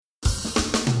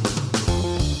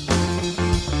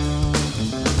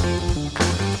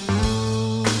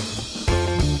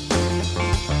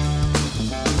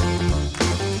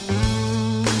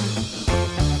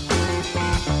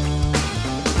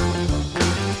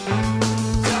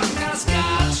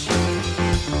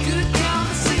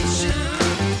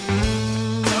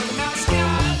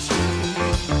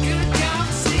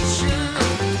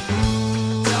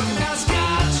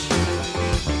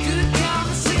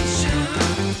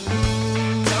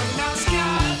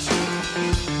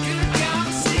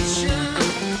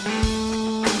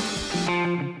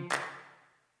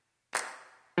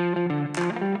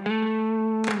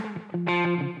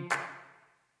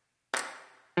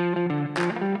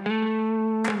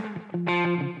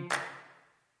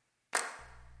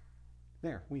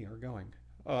There, we are going.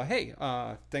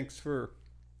 Thanks for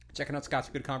checking out Scott's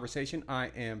Good Conversation.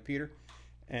 I am Peter,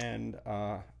 and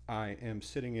I am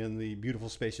sitting in the beautiful,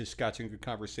 spacious Scott's Good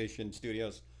Conversation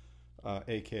studios,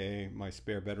 a.k.a. my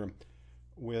spare bedroom,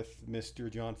 with Mr.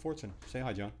 John Fortson. Say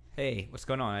hi, John. Hey, what's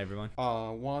going on, everyone?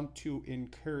 Want to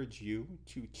encourage you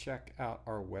to check out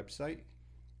our website,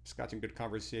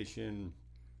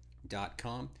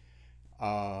 scotchandgoodconversation.com.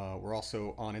 We're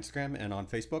also on Instagram and on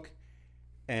Facebook.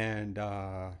 And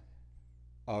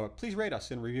please rate us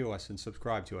and review us and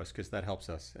subscribe to us because that helps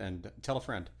us. And tell a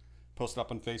friend. Post it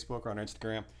up on Facebook or on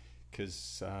Instagram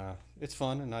because it's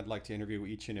fun and I'd like to interview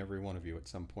each and every one of you at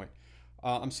some point.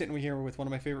 I'm sitting here with one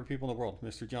of my favorite people in the world,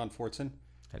 Mr. John Fortson.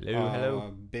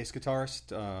 Hello. Bass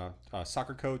guitarist,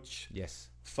 soccer coach. Yes.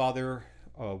 Father,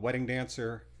 wedding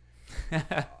dancer.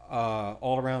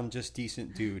 All around just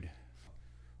decent dude.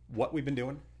 What we've been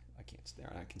doing, I can't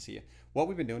stare, I can see you. What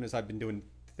we've been doing is I've been doing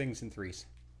things in threes.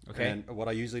 Okay. And what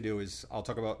I usually do is I'll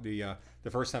talk about the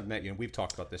first time I met you, and we've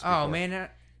talked about this before. Oh, man,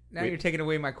 now you're taking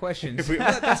away my questions.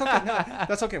 That's okay. No,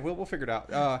 that's okay. We'll figure it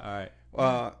out. All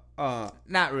right.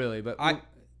 Not really, but...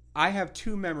 I have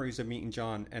two memories of meeting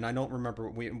John, and I don't remember.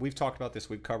 We've talked about this.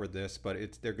 We've covered this, but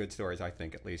they're good stories, I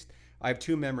think, at least. I have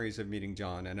two memories of meeting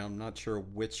John, and I'm not sure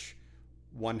which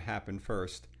one happened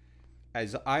first.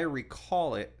 As I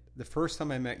recall it, the first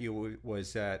time I met you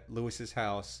was at Lewis's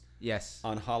house. Yes.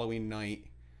 On Halloween night.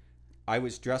 I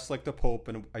was dressed like the Pope,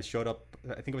 and I showed up,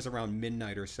 I think it was around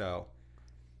midnight or so.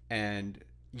 And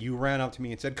you ran up to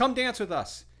me and said, "Come dance with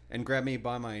us," and grabbed me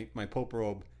by my Pope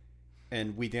robe,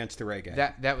 and we danced to reggae.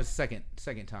 That was second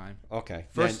time. Okay.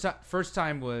 First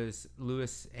time was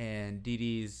Lewis and Dee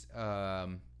Dee's.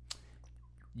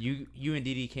 You and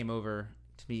Dee Dee came over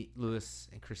to meet Lewis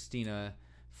and Christina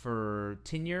for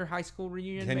 10-year high school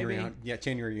reunion, 10-year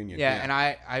reunion. Yeah, and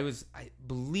I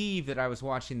believe that I was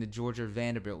watching the Georgia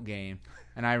Vanderbilt game,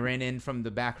 and I ran in from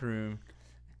the back room.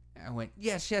 I went,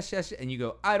 yes, and you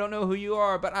go, "I don't know who you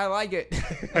are, but I like it."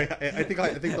 I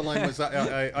think the line was,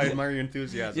 I admire your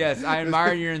enthusiasm. Yes, I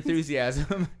admire your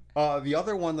enthusiasm. The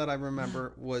other one that I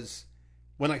remember was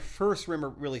when I first remember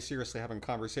really seriously having a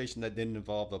conversation that didn't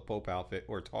involve a Pope outfit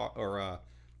or talk or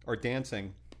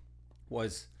dancing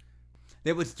was.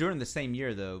 It was during the same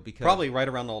year, though, because probably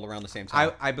all around the same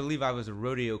time. I believe I was a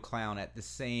rodeo clown at the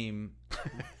same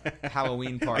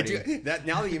Halloween party.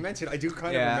 Now that you mention it, I do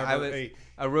kind of remember. I was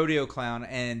a rodeo clown,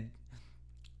 and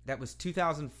that was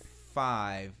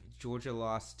 2005. Georgia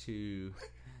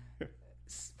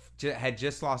had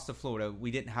just lost to Florida.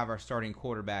 We didn't have our starting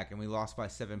quarterback, and we lost by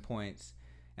 7 points.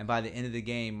 And by the end of the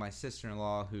game, my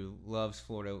sister-in-law, who loves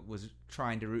Florida, was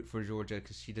trying to root for Georgia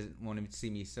because she doesn't want to see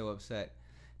me so upset.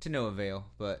 To no avail,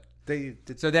 but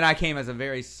so then I came as a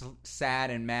very sad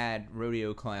and mad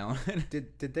rodeo clown.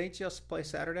 Did they just play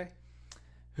Saturday?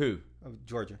 Who?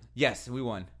 Georgia. Yes, we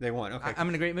won. They won. Okay, I'm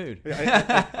in a great mood.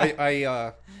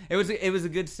 It was a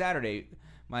good Saturday.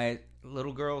 My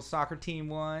little girls' soccer team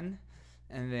won,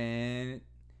 and then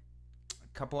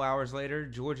a couple hours later,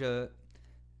 Georgia,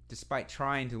 despite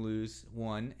trying to lose,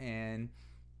 won, and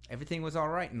everything was all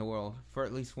right in the world for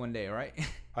at least one day. Right?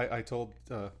 I told.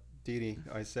 Dee Dee,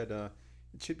 I said it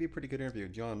should be a pretty good interview.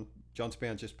 John's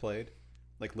band just played,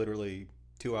 like literally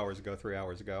 3 hours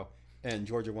ago, and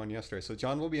Georgia won yesterday. So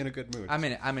John will be in a good mood. I'm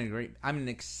in an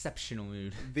exceptional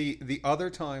mood. The other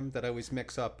time that I always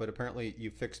mix up, but apparently you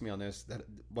fixed me on this. That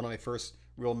one of my first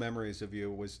real memories of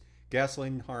you was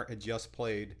Gasoline Heart had just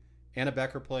played. Anna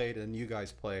Becker played, and you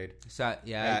guys played. So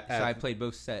I played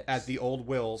both sets at the Old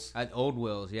Wills. At Old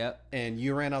Wills, yep. And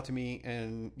you ran out to me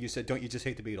and you said, "Don't you just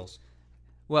hate the Beatles?"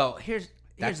 Well,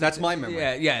 that's my memory.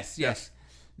 Yeah, yes.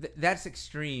 That's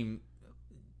extreme,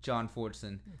 John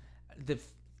Fortson.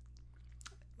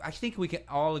 I think we can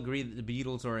all agree that the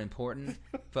Beatles are important,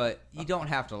 but you don't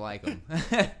have to like them.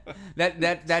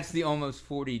 That's the almost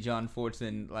 40 John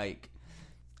Fortson. Like,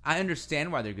 I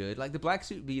understand why they're good. Like the Black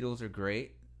Suit Beatles are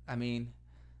great. I mean,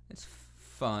 it's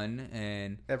fun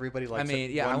and everybody likes. I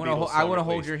mean, yeah, I want to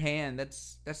hold your hand.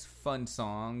 That's a fun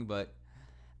song, but.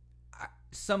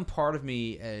 Some part of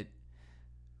me at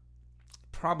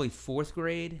probably fourth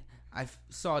grade, I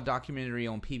saw a documentary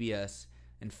on PBS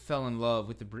and fell in love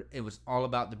with it was all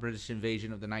about the British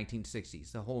invasion of the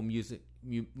 1960s, the whole music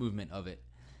movement of it.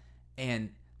 And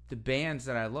the bands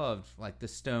that I loved, like the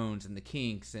Stones and the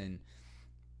Kinks and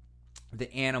the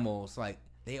Animals, like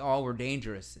they all were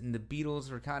dangerous. And the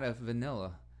Beatles were kind of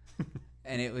vanilla.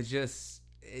 And it was just,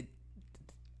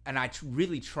 and I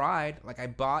really tried, like I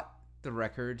bought the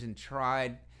records and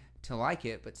tried to like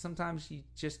it, but sometimes you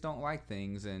just don't like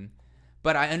things,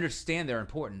 but I understand their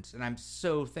importance, and I'm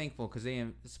so thankful because they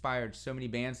inspired so many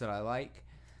bands that I like.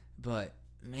 But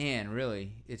man,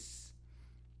 really, it's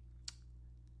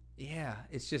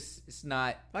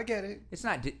not. I get it. It's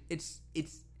not. It's.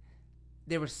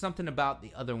 There was something about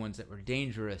the other ones that were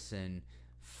dangerous and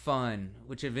fun,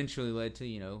 which eventually led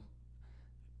to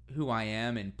who I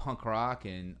am and punk rock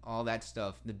and all that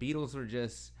stuff. The Beatles were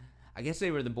just, I guess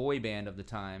they were the boy band of the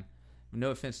time.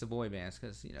 No offense to boy bands,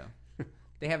 because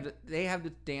they have the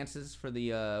dances for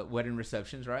the wedding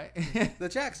receptions, right? The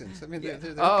Jacksons. I mean, yeah.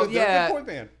 they're a boy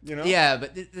band, Yeah,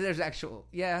 but there's actual,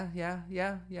 yeah.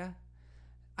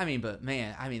 I mean,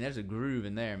 there's a groove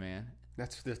in there, man.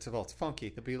 It's funky.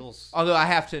 The Beatles. Although I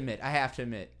have to admit,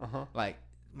 Uh-huh. like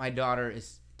my daughter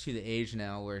is to the age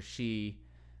now where she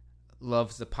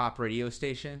loves the pop radio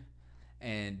station,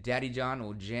 and Daddy John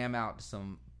will jam out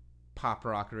some pop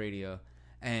rock radio.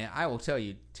 And I will tell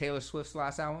you, Taylor Swift's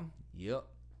last album, yep,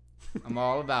 I'm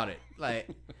all about it. Like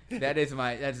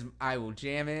I will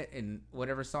jam it and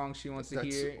whatever song she wants to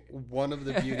hear. One of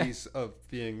the beauties of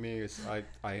being me is I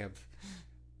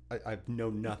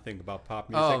know nothing about pop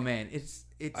music. Oh man, it's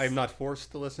I'm not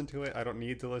forced to listen to it. I don't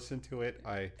need to listen to it.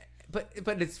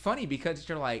 But it's funny because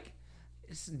you're like,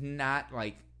 it's not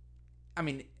like, I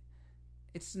mean,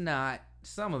 it's not,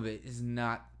 some of it is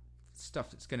not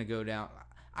stuff that's going to go down.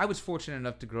 I was fortunate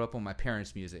enough to grow up on my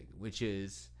parents' music, which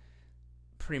is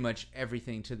pretty much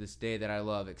everything to this day that I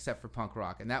love, except for punk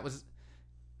rock. And that was...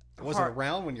 I wasn't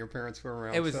around when your parents were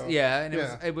around. It was, so. Yeah, and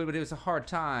it was a hard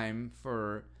time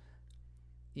for,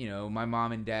 my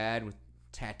mom and dad with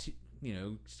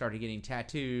started getting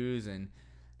tattoos, and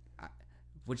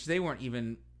which they weren't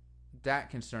even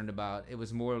that concerned about. It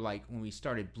was more like when we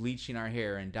started bleaching our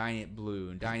hair and dyeing it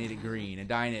blue and dyeing it green and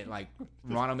dyeing it like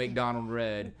Ronald McDonald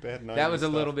red. That was a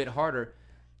little bit harder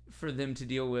for them to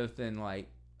deal with than like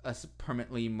us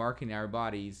permanently marking our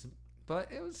bodies.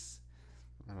 But it was...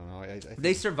 I don't know. I think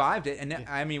they survived it, and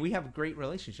I mean, we have a great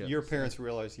relationship. Your parents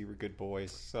realized you were good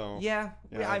boys, so... Yeah,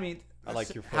 I mean... I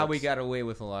like your folks. How we got away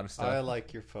with a lot of stuff. I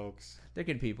like your folks. They're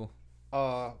good people.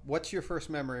 What's your first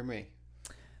memory of me?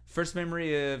 First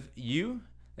memory of you,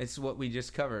 it's what we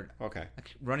just covered. Okay.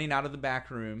 Running out of the back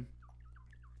room.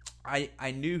 I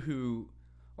knew who,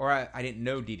 or I didn't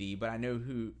know Dee Dee, but I know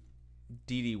who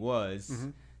Dee Dee was,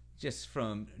 just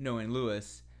from knowing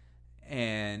Lewis,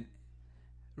 and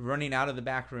running out of the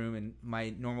back room in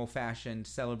my normal fashion,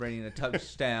 celebrating a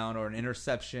touchdown or an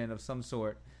interception of some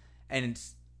sort, and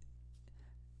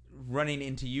running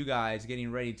into you guys,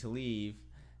 getting ready to leave,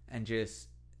 and just...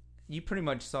 You pretty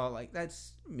much saw, like,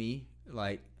 that's me,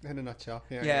 like... In a nutshell,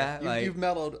 yeah. You've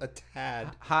mellowed a tad.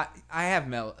 I have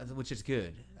mellowed, which is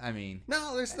good. I mean...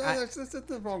 No, there's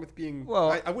nothing wrong with being...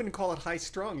 Well... I wouldn't call it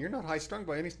high-strung. You're not high-strung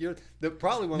by any... You're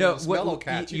probably one of those mellow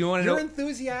cats. You're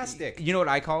enthusiastic. You know what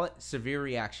I call it? Severe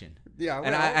reaction. Yeah,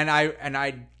 well...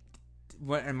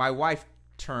 And my wife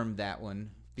termed that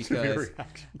one... Because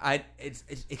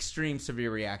it's extreme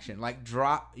severe reaction. Like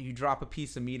you drop a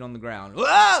piece of meat on the ground.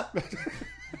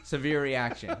 Severe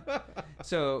reaction.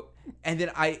 So, and then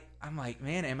I'm like,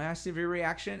 man, am I a severe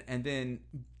reaction? And then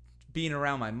being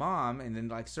around my mom, and then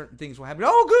like certain things will happen.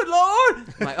 Oh, good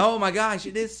Lord! I'm like, oh my gosh,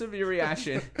 it is severe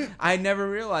reaction. I never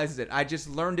realized it. I just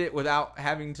learned it without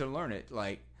having to learn it.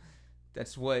 Like,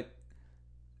 that's what...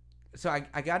 So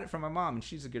I got it from my mom, and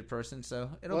she's a good person, so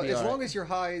it'll be all right. As long as your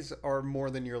highs are more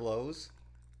than your lows,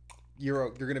 you're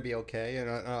going to be okay. And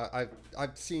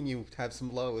I've seen you have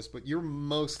some lows, but you're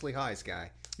mostly highs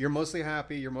guy. You're mostly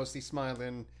happy. You're mostly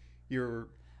smiling.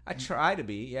 I try to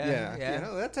be.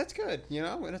 Yeah. That's good.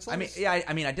 And it's. I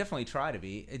mean, I definitely try to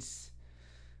be. It's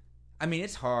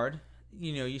hard.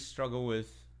 You struggle with.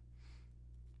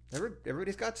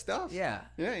 Everybody's got stuff. Yeah.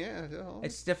 Yeah.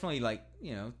 It's definitely like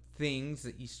things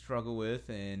that you struggle with,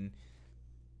 and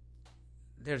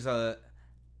there's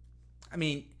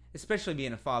especially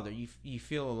being a father, you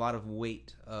feel a lot of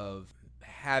weight of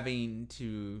having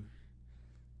to,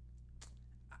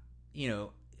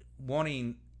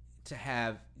 wanting to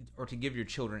have or to give your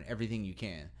children everything you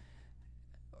can,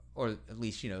 or at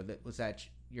least that was at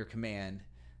your command.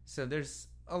 So there's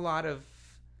a lot of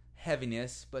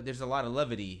heaviness, but there's a lot of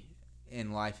levity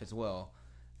in life as well,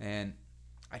 and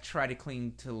I try to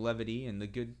cling to levity and the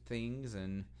good things,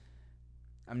 and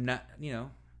I'm not,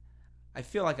 I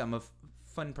feel like I'm a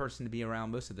fun person to be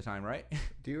around most of the time, right?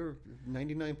 You're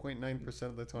 99.9%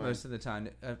 of the time. Most of the time,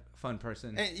 a fun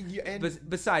person. And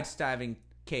besides stabbing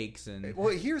cakes and...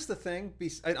 Well, here's the thing.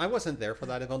 I wasn't there for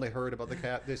that. I've only heard about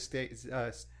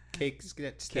cake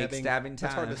stabbing time.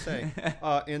 That's hard to say.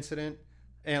 Incident.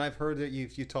 And I've heard that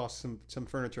you tossed some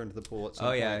furniture into the pool at some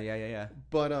point. Yeah.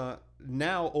 But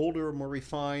now, older, more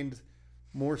refined,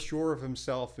 more sure of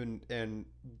himself and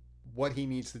what he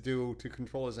needs to do to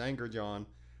control his anger, John,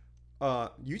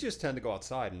 you just tend to go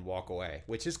outside and walk away,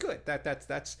 which is good.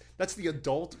 That's the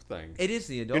adult thing. It is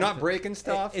the adult. You're not breaking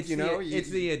stuff. It's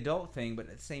the adult thing, but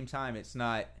at the same time, it's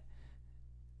not.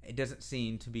 It doesn't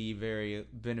seem to be very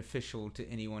beneficial to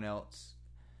anyone else,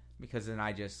 because then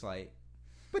I just like.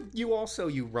 But you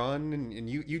run and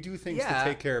you do things to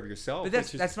take care of yourself. But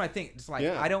that's my thing. It's like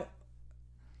I don't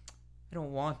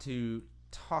want to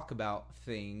talk about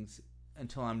things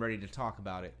until I'm ready to talk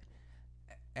about it,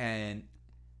 and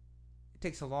it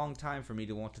takes a long time for me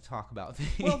to want to talk about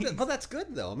things. Well, that's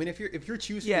good though. I mean, if you're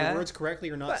choosing your words correctly,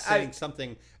 you're not saying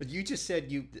something. You just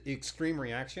said extreme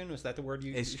reaction. Was that the word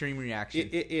you? Extreme reaction.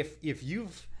 If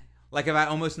you've like if I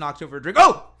almost knocked over a drink.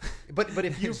 Oh, but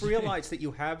if you've realized that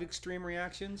you have extreme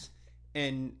reactions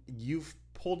and you've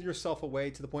pulled yourself away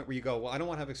to the point where you go, well, I don't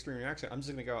want to have extreme reaction. I'm just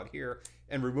going to go out here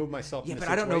and remove myself from the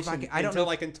situation. I don't know if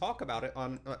I can talk about it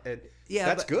on.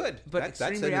 That's good. But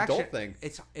that's an adult thing.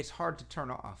 It's hard to turn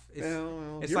off. It's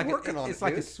you're like working on it. It's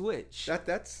like a switch.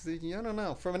 That's I don't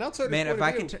know. From an outsider's point of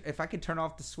view, if I could turn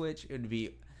off the switch, it would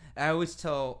be. I always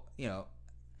tell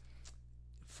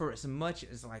for as much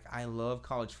as like I love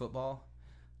college football.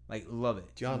 Like love it.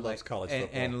 John loves college football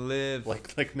and live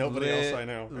like nobody else I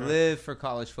know. Live for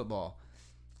college football.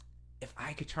 If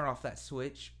I could turn off that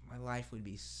switch, my life would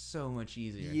be so much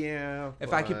easier. Yeah.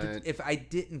 If I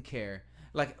didn't care,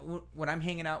 like when I'm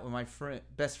hanging out with my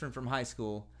best friend from high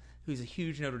school, who's a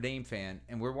huge Notre Dame fan,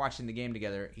 and we're watching the game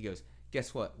together, he goes,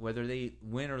 "Guess what? Whether they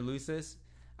win or lose this,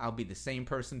 I'll be the same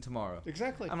person tomorrow."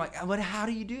 Exactly. I'm like, "But how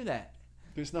do you do that?"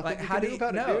 There's nothing you can do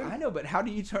about it, dude. I know, but how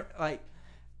do you turn like?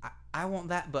 I want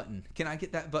that button. Can I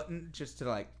get that button just to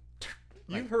like?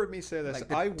 You've heard me say this.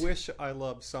 I wish I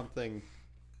loved something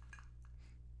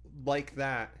like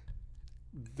that,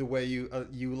 the way you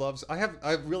love.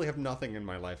 I really have nothing in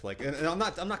my life like, and I'm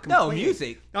not complaining. No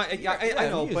music. No, I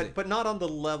know, music. but not on the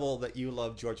level that you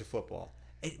love Georgia football.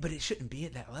 But it shouldn't be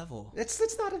at that level.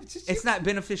 It's not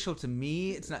beneficial to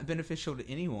me. It's not beneficial to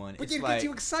anyone. But it gets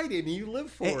you excited and you live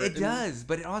for it. It does,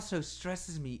 but it also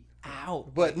stresses me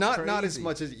out. But not as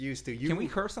much as it used to. Can we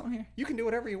curse on here? You can do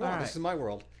whatever you want. Right. This is my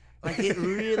world. Like it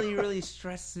really, really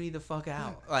stresses me the fuck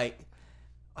out. Like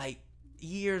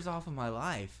years off of my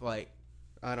life. Like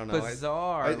I don't know.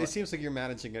 Bizarre. It seems like you're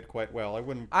managing it quite well.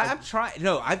 I'm trying.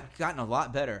 No, I've gotten a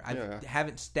lot better. I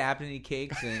haven't stabbed any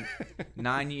cakes in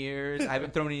 9 years. I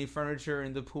haven't thrown any furniture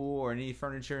in the pool or any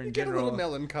furniture in general. You get a little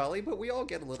melancholy, but we all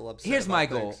get a little upset. Here's my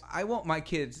goal. I want my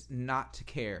kids not to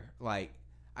care. Like,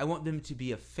 I want them to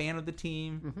be a fan of the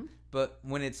team, but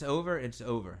when it's over, it's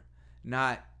over.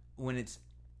 Not when if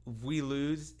we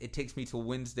lose, it takes me till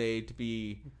Wednesday to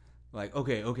be like,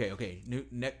 okay.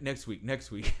 Next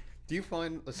week. Do you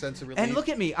find a sense of relief? And look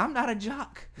at me, I'm not a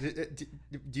jock.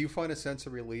 Do you find a sense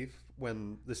of relief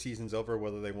when the season's over,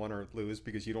 whether they won or lose,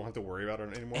 because you don't have to worry about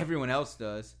it anymore? Everyone else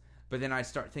does. But then I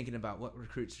start thinking about what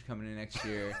recruits are coming in next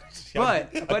year.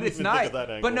 but it's not.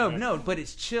 But no, but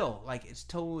it's chill. Like, it's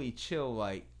totally chill.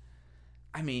 Like,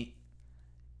 I mean,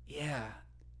 yeah.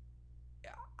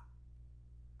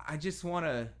 I just want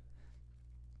to.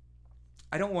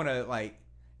 I don't want to, like,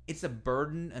 it's a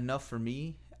burden enough for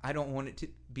me. I don't want it to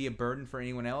be a burden for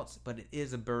anyone else, but it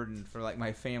is a burden for like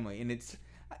my family, and it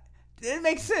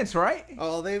makes sense, right?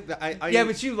 Oh, yeah,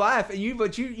 but you laugh, and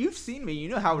you've seen me. You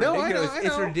know how ridiculous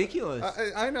it's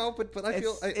ridiculous. I know, but I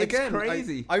feel it's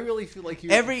crazy. I really feel like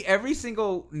you. Every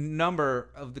single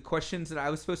number of the questions that I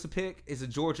was supposed to pick is a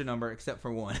Georgia number, except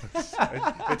for one.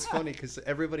 It's funny because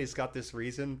everybody's got this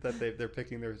reason that they're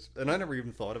picking theirs, and I never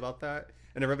even thought about that.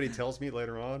 And everybody tells me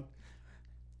later on,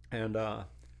 and.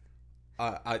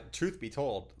 Truth be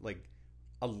told, like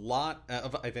a lot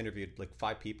I've interviewed like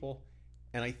 5 people,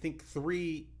 and I think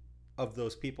 3 of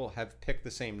those people have picked the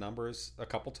same numbers a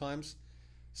couple times.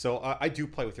 So I do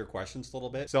play with your questions a little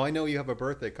bit. So I know you have a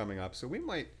birthday coming up, so we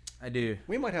might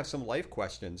have some life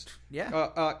questions.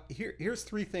 Yeah. Here's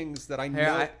 3 things that I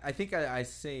know. I think I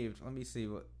saved. Let me see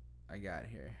what I got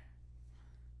here.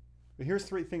 Here's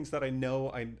 3 things that I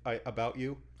know about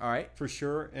you. All right. For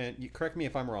sure, and you correct me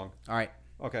if I'm wrong. All right.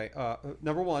 Okay,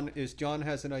 number 1 is John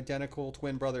has an identical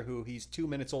twin brother who he's 2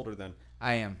 minutes older than.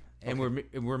 I am, and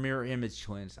we're mirror image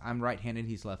twins. I'm right-handed,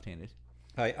 he's left-handed.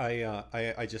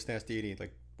 I just asked Edie,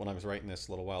 like when I was writing this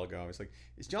a little while ago. I was like,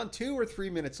 is John 2 or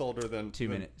 3 minutes older than 2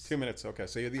 minutes? 2 minutes. Okay,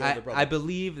 so you're the older brother. I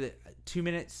believe that 2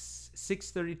 minutes,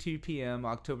 6:32 p.m.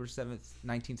 October 7th,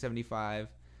 1975,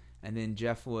 and then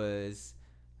Jeff was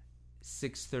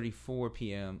 6:34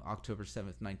 p.m. October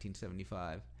 7th,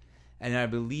 1975. And I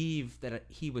believe that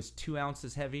he was 2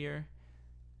 ounces heavier,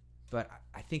 but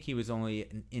I think he was only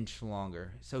an inch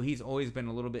longer. So he's always been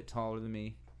a little bit taller than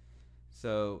me.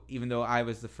 So even though I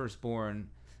was the firstborn,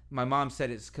 my mom said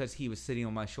it's because he was sitting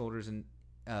on my shoulders and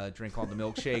drank all the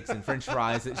milkshakes and French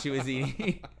fries that she was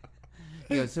eating.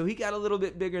 He goes, so he got a little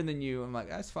bit bigger than you. I'm like,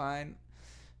 that's fine.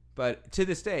 But to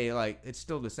this day, like, it's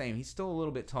still the same. He's still a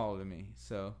little bit taller than me.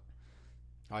 So,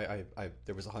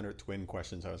 there was 100 twin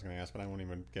questions I was going to ask, but I won't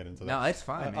even get into that. No, it's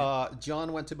fine, man.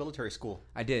 John went to military school.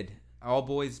 I did. All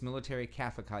boys military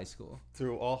Catholic high school.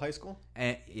 Through all high school?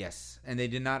 And yes. And they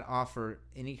did not offer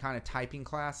any kind of typing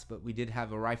class, but we did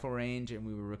have a rifle range, and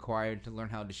we were required to learn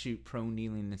how to shoot prone,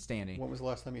 kneeling, and standing. When was the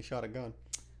last time you shot a gun?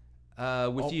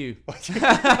 With you. I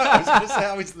was going to say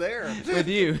I was there. With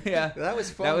you, yeah. That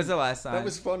was fun. That was the last time. That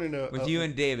was fun in with you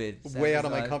and David. Way out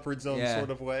of my comfort zone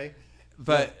sort of way.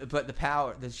 But the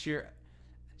power, the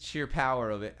sheer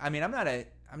power of it. I mean, I'm not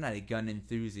a gun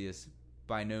enthusiast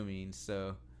by no means,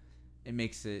 so it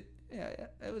makes it. Yeah,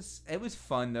 it was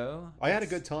fun though. I had a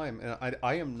good time, and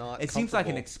I am not. It seems like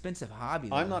an expensive hobby,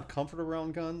 though. I'm not comfortable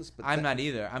around guns, but I'm not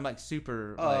either. I'm like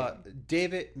super.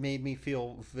 David made me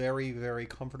feel very, very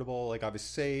comfortable. Like I was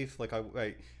safe. Like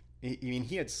I mean,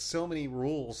 he had so many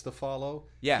rules to follow.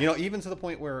 Yeah, you know, even to the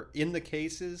point where in the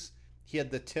cases he had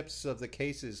the tips of the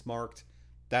cases marked.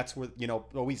 That's where, you know,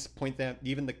 always point that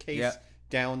even the case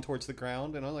down towards the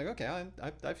ground, and I'm like, okay,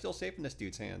 I feel safe in this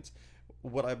dude's hands.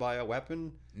 Would I buy a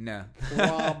weapon? No.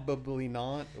 Probably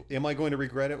not. Am I going to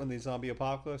regret it when the zombie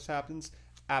apocalypse happens?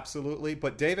 Absolutely.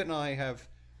 But David and I have...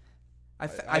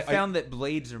 I found that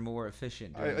blades are more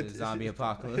efficient during the zombie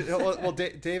apocalypse. Well,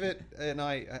 David and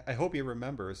I hope he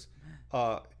remembers,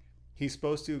 he's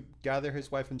supposed to gather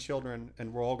his wife and children,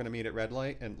 and we're all going to meet at red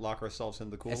light and lock ourselves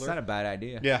in the cooler. It's not a bad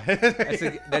idea. Yeah.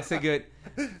 That's a good...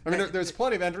 I mean, there's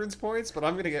plenty of entrance points, but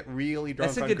I'm going to get really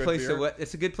drunk on good beer.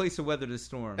 It's a good place to weather the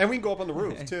storm. And we can go up on the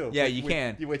roof, too. Yeah, you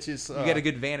can. Which is... you get a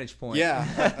good vantage point.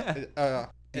 Yeah.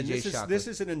 And this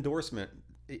is an endorsement.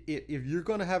 If you're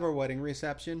going to have a wedding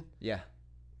reception... Yeah.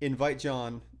 Invite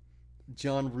John.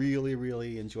 John really,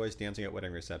 really enjoys dancing at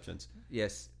wedding receptions.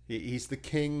 Yes. He's the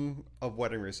king of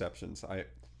wedding receptions.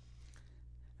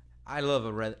 I love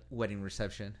a wedding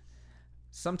reception.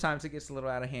 Sometimes it gets a little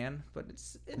out of hand, but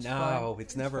it's fun. No,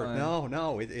 it's never. Fun.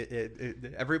 No.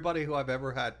 Everybody who I've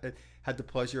ever had the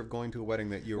pleasure of going to a wedding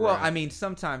that you were at. I mean,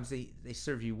 sometimes they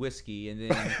serve you whiskey,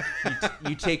 and then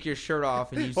you take your shirt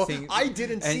off and you sing. I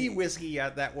didn't see whiskey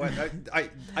at that wedding. I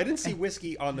didn't see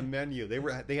whiskey on the menu.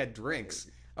 They had drinks.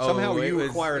 Somehow you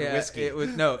acquired whiskey.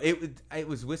 It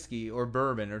was whiskey or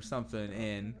bourbon or something,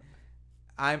 and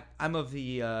I'm of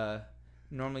the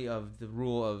normally of the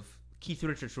rule of Keith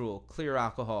Richards' rule: clear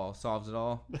alcohol solves it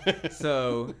all.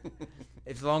 So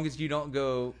as long as you don't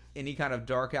go any kind of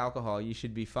dark alcohol, you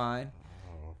should be fine.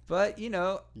 But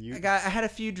I had a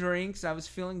few drinks. I was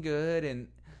feeling good, and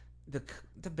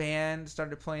the band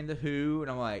started playing The Who,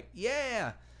 and I'm like,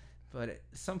 yeah. But at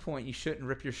some point, you shouldn't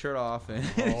rip your shirt off. And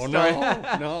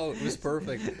no, it was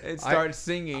perfect. It started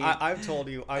singing. I've told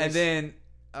you. That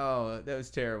was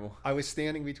terrible. I was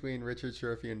standing between Richard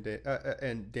Sherfy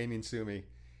and Damien Sumi,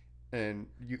 and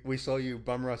we saw you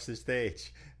bum rush the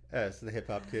stage, as the hip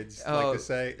hop kids like to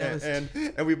say,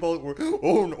 and we both were,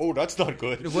 oh, that's not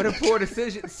good. What a poor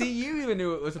decision. See, you even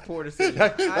knew it was a poor decision.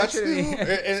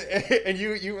 And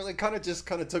you really kind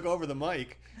of took over the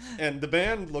mic, and the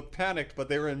band looked panicked, but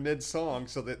they were in mid song,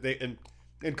 so that and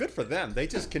good for them. They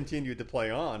just continued to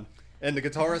play on, and the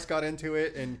guitarist got into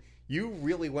it, and you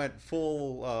really went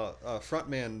full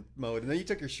frontman mode, and then you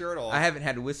took your shirt off. I haven't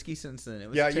had whiskey since then. It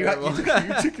was terrible.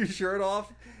 You took your shirt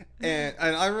off. And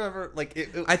I remember,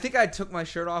 I think I took my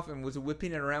shirt off and was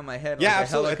whipping it around my head like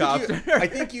absolutely. A helicopter. I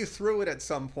think you threw it at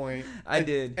some point. I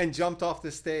did. And jumped off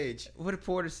the stage. What a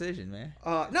poor decision, man.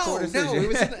 No, it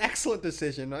was an excellent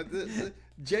decision.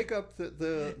 Jacob,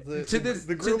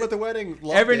 the groom at the wedding,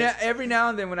 loved it. Every now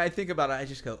and then when I think about it, I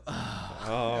just go,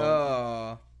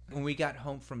 oh. When we got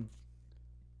home from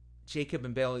Jacob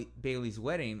and Bailey's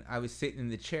wedding, I was sitting in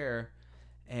the chair,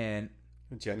 and...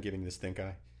 Jen giving the stink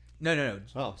eye. No.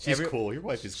 Oh, she's cool. Your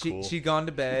wife is cool. She'd gone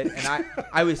to bed, and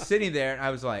I was sitting there, and I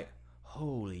was like,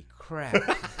 holy crap.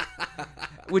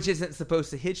 Which isn't supposed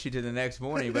to hit you to the next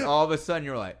morning, but all of a sudden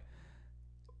you're like,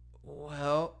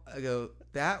 well, I go,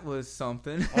 that was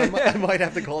something. I might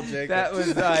have to call Jacob. That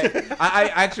was like, I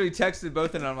actually texted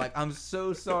both of them. I'm like, I'm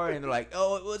so sorry. And they're like,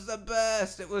 oh, it was the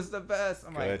best. It was the best.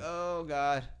 I'm like, oh,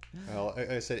 God. Well,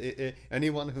 I said,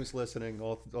 anyone who's listening,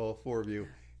 all four of you,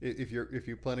 if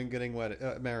you're planning on getting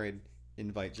married,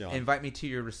 invite John. Invite me to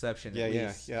your reception.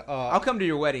 Yeah. I'll come to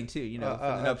your wedding too. For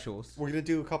the nuptials. We're gonna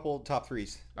do a couple top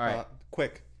threes. All right,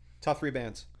 quick. Top three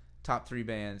bands. Top three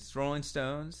bands: Rolling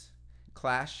Stones,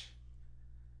 Clash,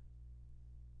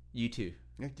 U2.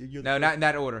 No, not in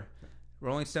that order.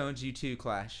 Rolling Stones, U2,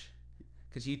 Clash.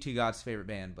 because U2 God's favorite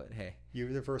band. But hey, you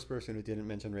were the first person who didn't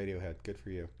mention Radiohead. Good for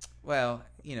you. Well,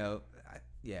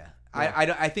 yeah.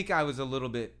 I think I was a little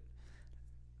bit.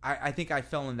 I think I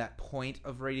fell in that point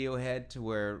of Radiohead to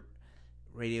where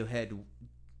Radiohead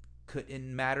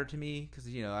couldn't matter to me because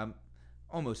I'm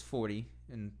almost 40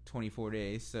 in 24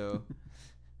 days, so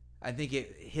I think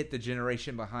it hit the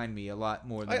generation behind me a lot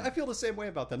more than I feel the same way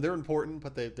about them. They're important,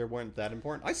 but they weren't that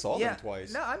important. I saw them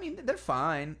twice. No, I mean they're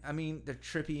fine. I mean they're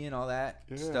trippy and all that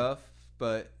stuff,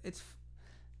 but it's.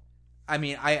 I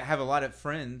mean, I have a lot of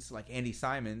friends like Andy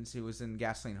Simons, who was in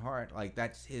Gasoline Heart. Like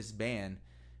that's his band.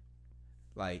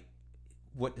 Like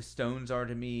what the Stones are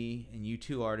to me and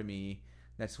U2 are to me,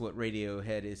 that's what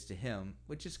Radiohead is to him,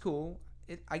 which is cool.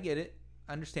 I get it.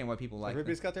 I understand why people like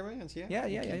Everybody's them. got their bands, yeah.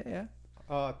 Yeah.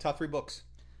 Top 3 books.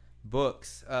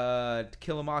 Books. To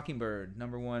Kill a Mockingbird,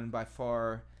 #1 by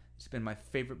far. It's been my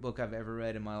favorite book I've ever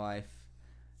read in my life,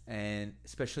 and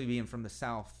especially being from the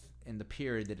South and the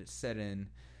period that it's set in,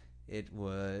 it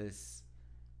was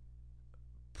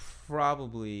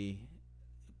probably,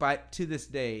 but to this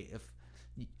day,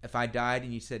 if I died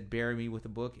and you said bury me with a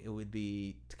book, it would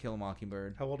be To Kill a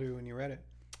Mockingbird. How old were you when you read it?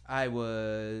 I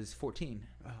was 14.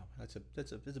 Oh, that's a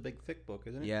big thick book,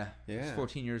 isn't it? Yeah. I was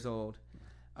 14 years old.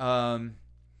 I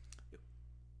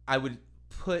would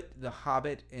put The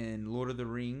Hobbit and Lord of the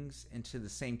Rings into the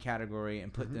same category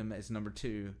and put them as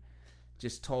 #2.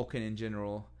 Just Tolkien in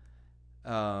general.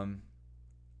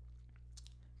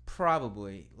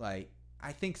 Probably, I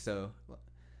think so.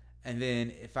 And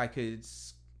then if I could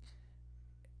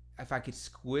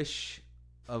squish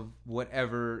of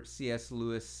whatever C.S.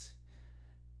 Lewis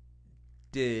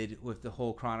did with the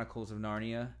whole Chronicles of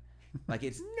Narnia,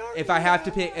 it's Narnia! if I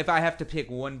have to pick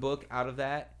one book out of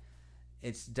that,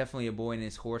 it's definitely A Boy and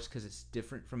His Horse, because it's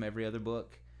different from every other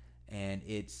book, and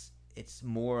it's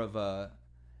more of a.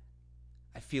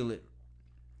 I feel it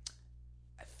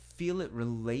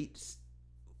relates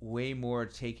way more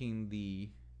taking the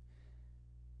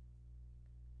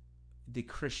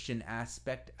Christian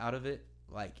aspect out of it.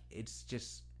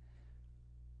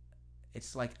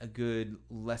 It's like a good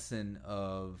lesson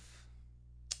of.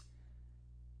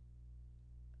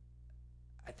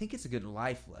 I think it's a good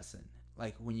life lesson,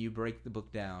 like when you break the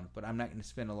book down. But I'm not going to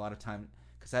spend a lot of time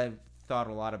because I've thought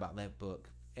a lot about that book,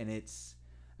 and it's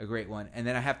a great one. And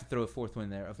then I have to throw a fourth one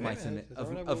there of Mice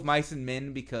and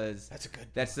Men, because that's a good.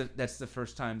 That's the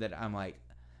first time that I'm like,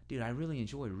 dude, I really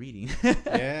enjoy reading.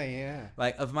 Yeah.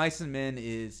 Like Of Mice and Men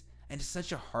is, and it's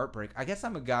such a heartbreak. I guess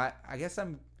I'm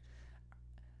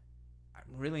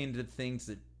really into things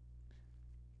that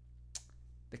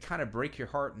kind of break your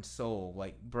heart and soul,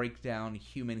 like break down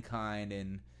humankind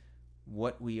and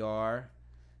what we are.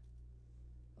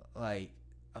 Like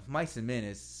Of Mice and Men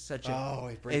is such a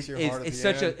it breaks your heart. It's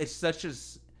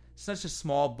such a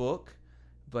small book,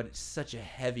 but it's such a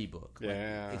heavy book.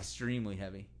 Yeah, extremely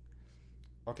heavy.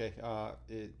 Okay,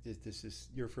 this is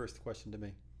your first question to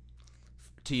me.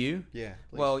 To you? Yeah.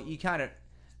 Please. Well, you kind of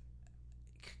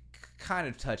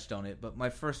touched on it, but my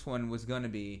first one was going to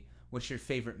be, what's your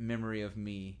favorite memory of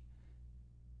me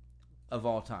of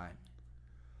all time?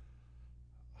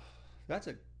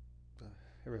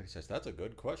 Everybody says that's a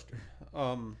good question.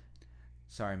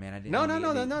 Sorry, man, I didn't. No.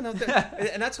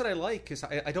 And that's what I like, because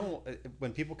I don't.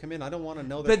 When people come in, I don't want to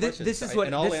know their questions.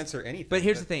 I'll answer anything. But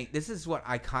here's the thing: this is what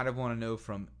I kind of want to know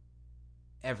from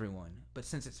everyone. But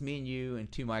since it's me and you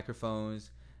and 2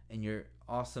 microphones and your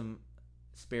awesome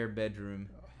spare bedroom,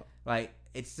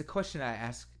 it's the question I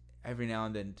ask every now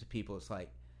and then to people. It's like,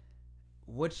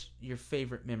 what's your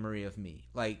favorite memory of me?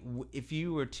 Like, if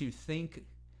you were to think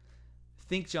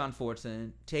John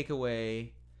Fortson, take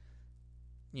away,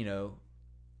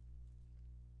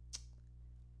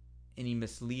 any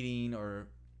misleading or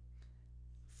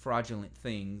fraudulent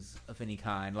things of any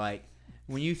kind. Like,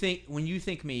 when you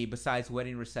think me, besides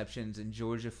wedding receptions and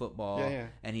Georgia football,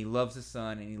 and he loves the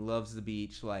sun and he loves the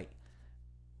beach,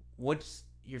 what's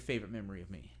your favorite memory of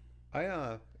me?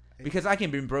 Because I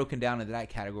can be broken down into that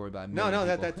category by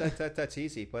that's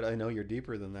easy. But I know you're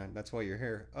deeper than that. That's why you're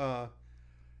here. I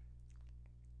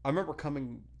remember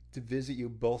coming to visit you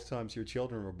both times your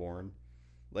children were born,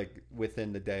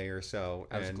 within the day or so.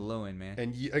 I was glowing, man.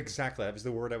 And exactly, that was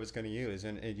the word I was going to use.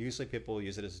 And usually people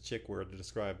use it as a chick word to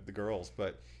describe the girls,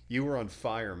 but you were on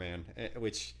fire, man.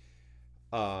 Which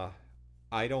I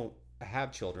don't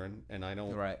have children, and I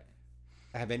don't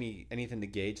have anything to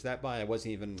gauge that by. I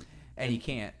wasn't even. And you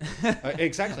can't.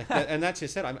 Exactly, and that's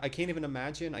just it. I can't even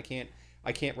imagine. I can't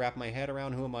wrap my head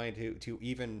around who am I to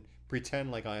even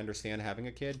pretend like I understand having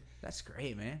a kid. That's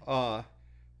great, man.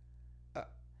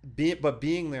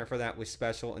 Being there for that was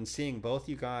special, and seeing both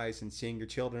you guys and seeing your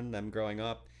children, them growing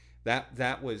up,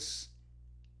 That was.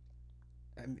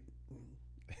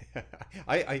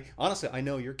 I honestly, I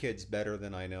know your kids better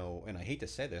than I know, and I hate to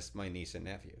say this, my niece and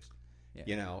nephews. Yeah.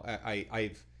 You know,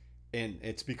 I've, and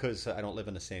it's because I don't live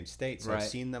in the same state, so I've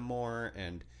seen them more,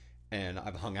 and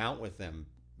I've hung out with them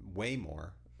way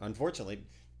more. Unfortunately,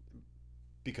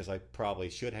 because I probably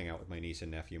should hang out with my niece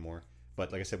and nephew more,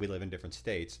 but like I said, we live in different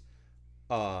states.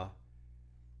 There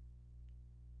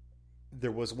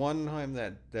was one time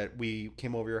that we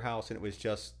came over your house, and it was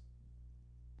just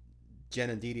Jen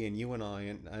and Dee Dee and you and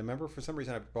I remember for some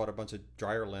reason I brought a bunch of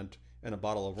dryer lint and a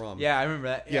bottle of rum. Yeah, I remember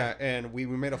that. Yeah, and we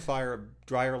made a fire of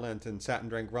dryer lint and sat and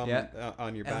drank rum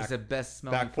on your back. That was the best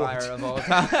smelling fire of all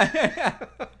time.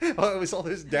 Oh, it was all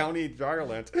this downy dryer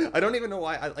lint. I don't even know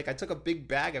why. I took a big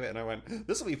bag of it and I went,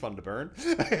 this will be fun to burn.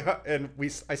 And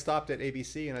I stopped at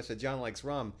ABC and I said, John likes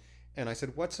rum. And I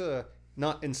said, what's a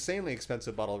not insanely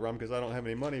expensive bottle of rum because I don't have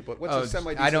any money, but what's a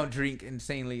semi-decent... I don't drink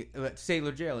insanely...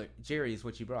 Sailor Jerry is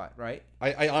what you brought, right?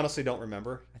 I honestly don't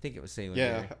remember. I think it was Sailor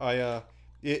Jerry. Yeah,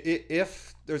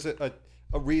 if there's a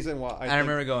reason why... I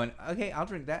remember going, okay, I'll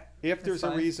drink that. If there's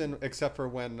a reason, except for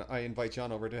when I invite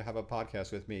John over to have a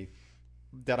podcast with me,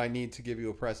 that I need to give you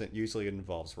a present, usually it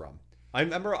involves rum. I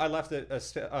remember I left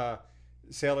a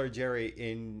Sailor Jerry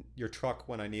in your truck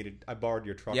when I borrowed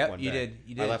your truck one day.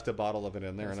 You did. I left a bottle of it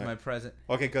in there. That's my present.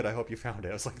 Okay, good. I hope you found it.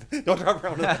 I was like, don't drop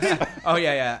around. Oh,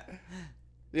 yeah.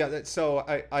 Yeah, so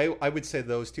I would say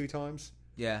those 2 times.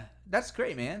 Yeah, that's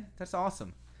great, man. That's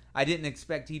awesome. I didn't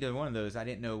expect either one of those. I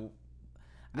didn't know.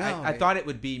 No, I thought it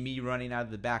would be me running out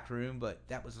of the back room, but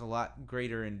that was a lot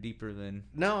greater and deeper than...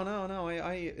 No.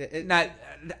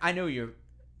 I know you're...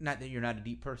 Not that you're not a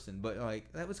deep person, but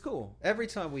like that was cool. Every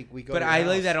time we go, but I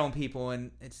lay that on people,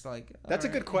 and it's like that's a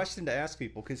good question to ask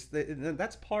people because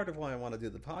that's part of why I want to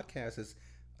do the podcast. Is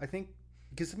I think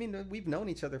because we've known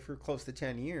each other for close to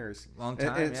 10 years, long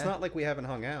time. And it's not like we haven't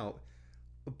hung out,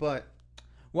 but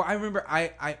I remember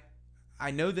I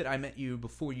know that I met you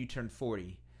before you turned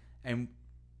 40, and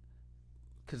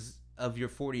because of your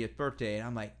 40th birthday, and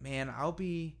I'm like, man,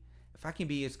 if I can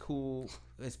be as cool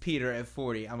as Peter at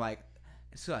 40, I'm like.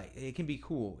 It's like it can be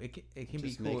cool. It can just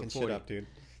be cool. Making shit up, dude.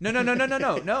 No.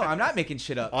 I'm not making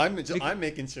shit up. I'm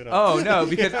making shit up. Oh no,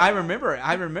 because I remember.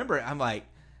 I'm like,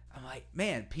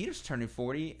 man, Peter's turning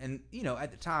 40, and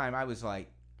at the time I was like,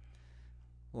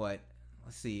 what?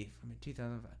 Let's see, from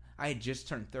 2005, I had just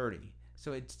turned 30,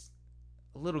 so it's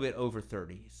a little bit over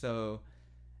 30. So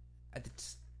at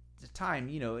the time,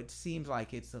 it seems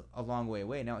like it's a long way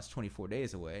away. Now it's 24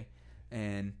 days away,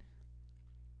 and.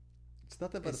 It's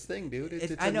nothing but a thing, dude.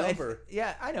 It's a number.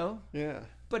 I know. Yeah.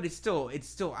 But it's still.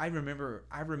 I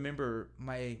remember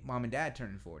my mom and dad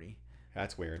turning 40.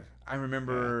 That's weird. I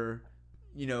remember,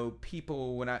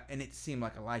 people and it seemed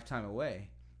like a lifetime away.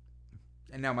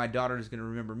 And now my daughter is going to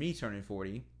remember me turning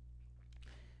 40.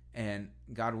 And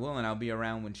God willing, I'll be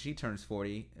around when she turns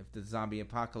 40. If the zombie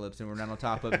apocalypse and we're not on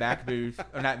top of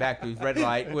red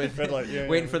light with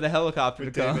waiting for the helicopter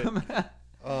to come.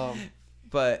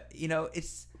 But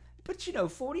it's. But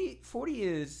 40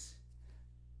 is,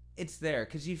 it's there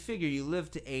because you figure you live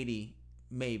to 80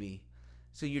 maybe,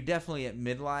 so you're definitely at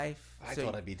midlife. I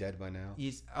thought I'd be dead by now.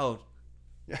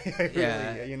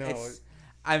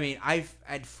 I've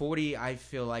at 40 I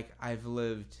feel like I've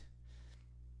lived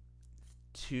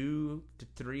 2 to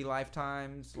 3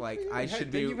 lifetimes. Like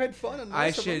you've had fun. And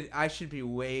I should be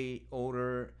way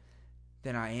older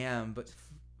than I am, but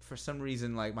for some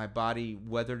reason like my body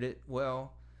weathered it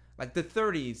well. Like the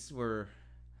 30s were,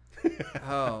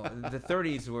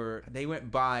 they went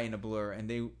by in a blur,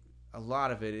 and a lot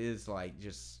of it is like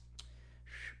just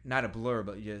not a blur,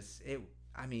 but just it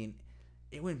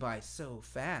went by so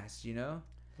fast, and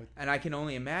I can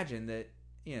only imagine that,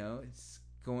 it's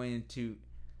going to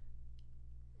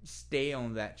stay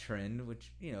on that trend,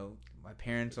 which, my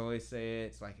parents always say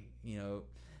it's like,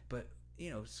 but,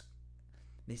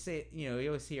 they say, you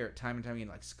always hear it time and time again,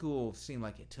 like school seemed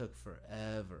like it took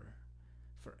forever.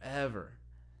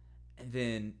 And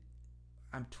then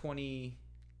I'm 20,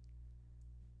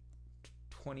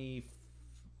 when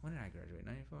did I graduate?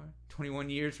 94? 21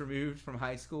 years removed from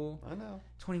high school. I know.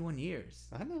 21 years.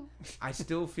 I know. I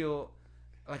still feel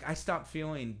like I stopped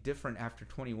feeling different after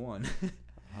 21.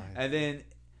 And then,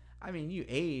 you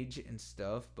age and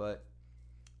stuff, but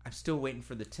I'm still waiting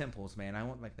for the temples, man. I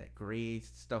want like that gray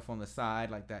stuff on the side,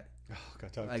 like that. Oh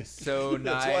God, like so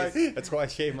nice. That's why I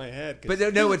shave my head. But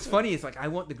no, what's funny is like I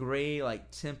want the gray like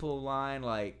temple line,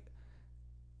 like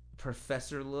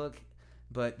professor look.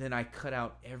 But then I cut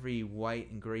out every white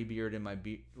and gray beard in my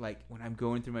beard. Like when I'm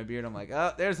going through my beard, I'm like,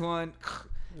 oh, there's one.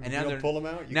 And you now don't pull them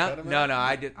out. You cut them no,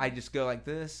 out? no. I just go like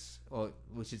this,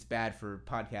 which is bad for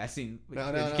podcasting. No,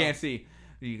 you can't see.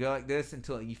 You go like this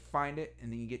until you find it,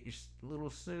 and then you get your little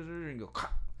scissors and go,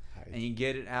 and you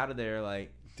get it out of there.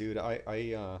 Like, dude,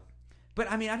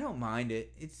 But I mean, I don't mind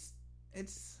it. It's.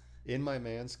 In my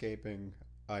manscaping,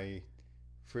 I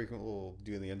frequently will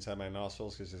do the inside of my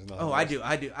nostrils because there's nothing. Oh, I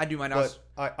do my nostrils.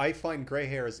 But I find gray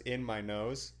hairs in my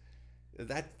nose.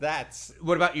 That's.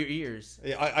 What about your ears?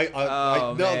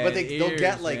 No, man, but they'll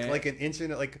get man. like an inch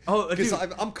in it, like because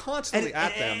I'm constantly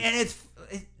at them. And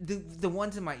the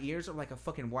ones in my ears are like a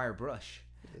fucking wire brush.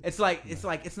 It's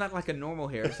not like a normal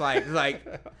hair. It's like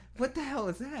what the hell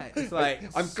is that? It's like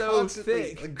I'm so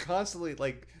thick. I'm constantly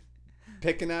like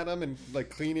picking at them and like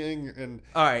cleaning and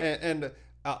all right. And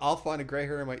I'll find a gray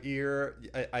hair in my ear.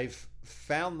 I've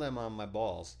found them on my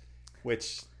balls,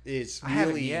 which is really. I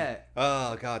haven't yet.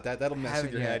 Oh god, that'll mess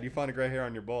with your head. You find a gray hair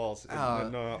on your balls.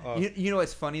 You know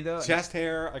what's funny though? Chest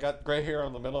hair. I got gray hair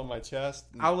on the middle of my chest.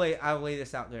 I'll lay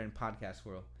this out there in podcast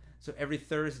world. So every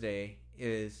Thursday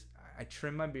is I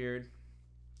trim my beard.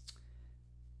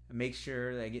 I make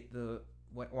sure that I get the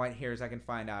white hairs I can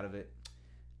find out of it.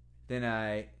 Then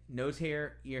I nose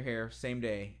hair, ear hair, same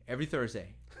day, every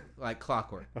Thursday, like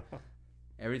clockwork.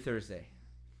 Every Thursday.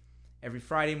 Every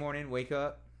Friday morning, wake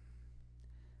up,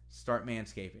 start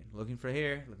manscaping, looking for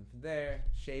hair, looking for there,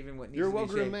 shaving what needs You're a to be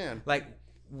shaved. well-groomed man. Like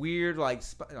weird, like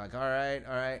all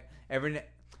right.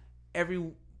 Every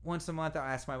once a month, I'll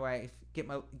ask my wife get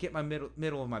my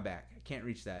middle of my back. I can't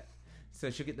reach that, so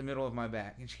she'll get the middle of my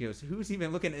back, and she goes, "Who's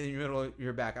even looking at the middle of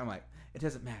your back?" I'm like, "It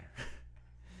doesn't matter."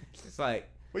 It's like.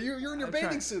 Well, you're in your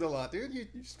bathing suit a lot, dude. You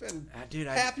spend dude,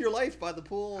 half your life by the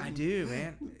pool. I do,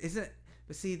 man. Isn't it?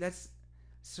 But see, that's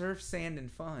surf, sand, and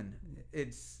fun.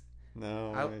 It's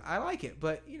no. I like it,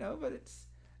 but it's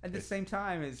at the same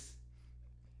time is.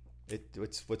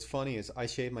 What's funny is I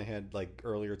shaved my head like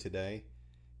earlier today,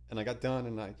 and I got done,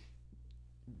 and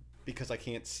because I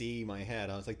can't see my head,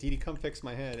 I was like, "Dee, come fix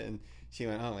my head," and she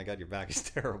went, "Oh my god, your back is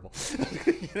terrible."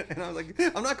 And I was like,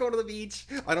 "I'm not going to the beach.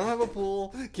 I don't have a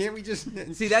pool. Can't we just?"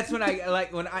 See, that's when I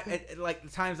like the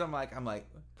times I'm like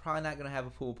probably not gonna have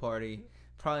a pool party,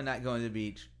 probably not going to the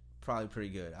beach, probably pretty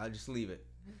good. I'll just leave it.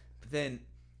 But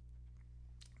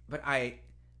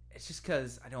it's just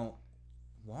because I don't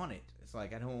want it. It's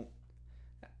like I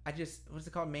just what's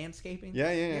it called, manscaping?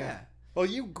 Yeah. Well,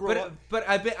 you grow up, but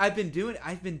I've been doing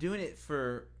it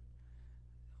for.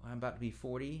 I'm about to be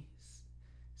 40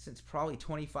 since probably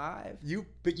 25.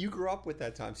 But you grew up with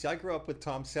that time. See, I grew up with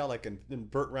Tom Selleck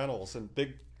and Burt Reynolds and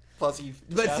big fuzzy.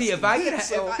 But see, if I could,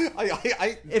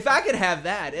 if I could have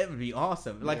that, it would be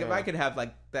awesome. Like if I could have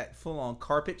like that full on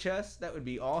carpet chest, that would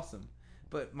be awesome.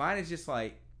 But mine is just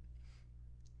like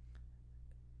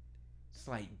it's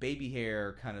like baby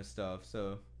hair kind of stuff.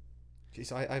 So.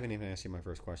 Jeez, I haven't even asked you my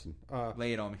first question.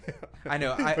 Lay it on me. I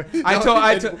know. I told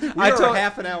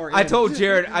half an hour. I told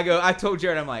Jared.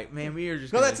 I'm like, man, we are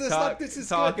just no. talk.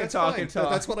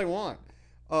 That's what I want.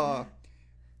 The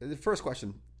first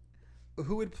question: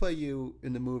 who would play you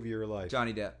in the movie of your life?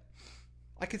 Johnny Depp.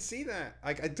 I could see that.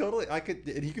 I totally. I could.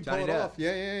 And he could Johnny pull it Depp. off.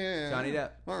 Yeah. Johnny Depp.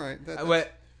 All right.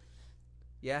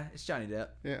 Yeah, it's Johnny Depp.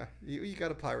 Yeah, you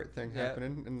got a pirate thing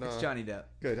happening. And, it's Johnny Depp.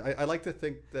 Good. I like to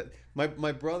think that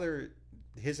my brother,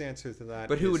 his answer to that.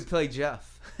 But who would play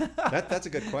Jeff? That's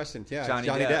a good question. Yeah, Johnny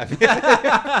Depp.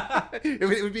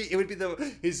 it would be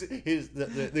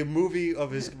the movie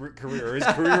of his career. His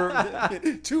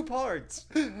career, 2 parts,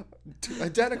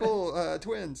 identical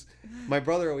twins. My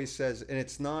brother always says, and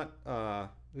it's not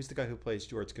who's the guy who plays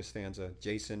George Costanza?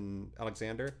 Jason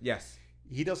Alexander. Yes.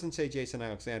 He doesn't say Jason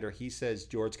Alexander. He says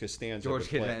George Costanza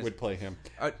would play him.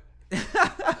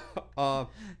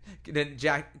 Then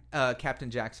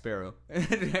Captain Jack Sparrow.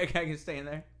 I can stay in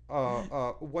there.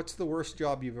 What's the worst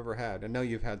job you've ever had? I know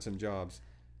you've had some jobs.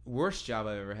 Worst job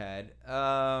I've ever had?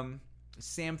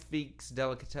 Sam Feek's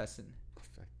Delicatessen.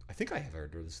 I think I have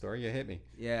heard the story. You hit me.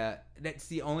 Yeah, that's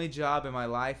the only job in my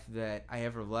life that I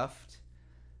ever left.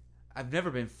 I've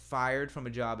never been fired from a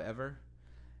job ever.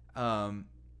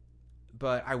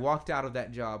 But I walked out of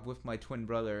that job with my twin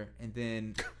brother, and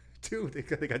then 2. They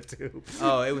got 2.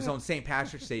 Oh, it was on St.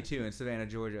 Patrick's Day too in Savannah,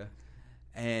 Georgia,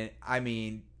 and I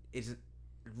mean it's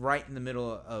right in the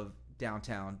middle of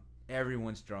downtown.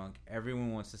 Everyone's drunk.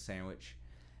 Everyone wants a sandwich,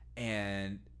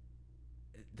 and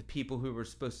the people who were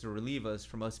supposed to relieve us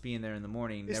from us being there in the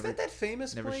morning is that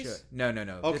famous place? Showed. No.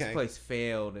 Okay. This place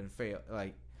failed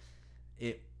like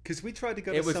it. Because we tried to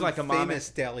go to some like famous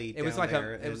deli. It was like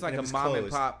a mom and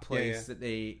pop place that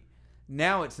they.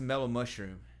 Now it's a Mellow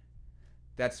Mushroom.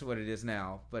 That's what it is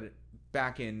now. But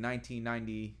back in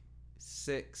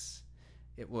 1996,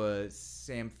 It was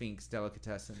Sam Fink's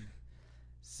Delicatessen.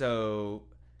 So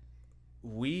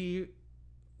we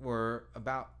were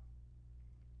about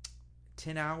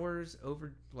 10 hours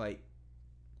over, like,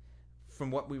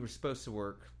 from what we were supposed to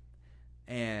work,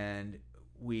 and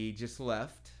we just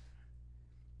left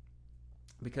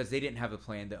because they didn't have a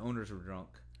plan. The owners were drunk,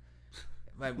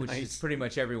 which is pretty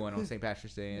much everyone on St.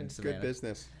 Patrick's Day in Savannah. Good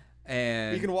business.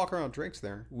 And you can walk around drinks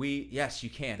there. Yes, you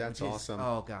can. That's awesome.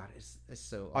 Oh God, it's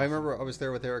so awesome. I remember I was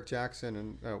there with Eric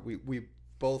Jackson, and we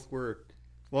both were.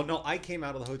 Well, no, I came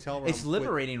out of the hotel room. It's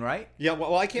liberating, right? Yeah,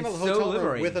 well, I came out of the hotel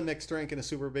room with a mixed drink and a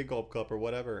super big gulp cup or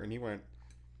whatever, and he went,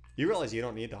 "You realize you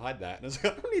don't need to hide that?" And I was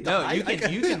like, "I don't need to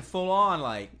hide." You can full on,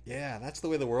 like. Yeah, that's the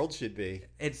way the world should be.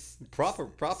 It's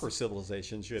proper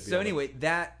civilization should be. So anyway,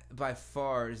 that by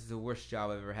far is the worst job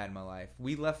I've ever had in my life.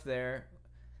 We left there,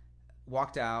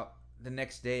 walked out. The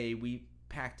next day, we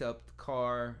packed up the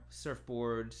car,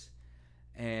 surfboards,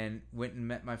 and went and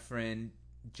met my friend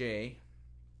Jay.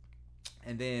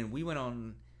 And then we went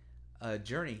on a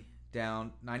journey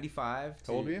down 95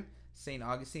 How old were you? St.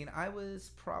 Augustine. I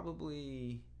was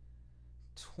probably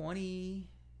 20,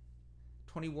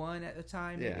 21 at the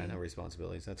time. Yeah, maybe. no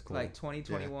responsibilities. That's cool. Like 20,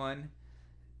 21. Yeah.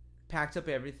 Packed up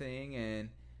everything, and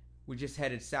we just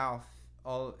headed south.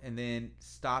 And then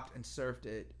stopped and surfed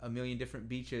at a million different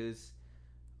beaches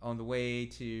on the way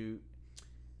to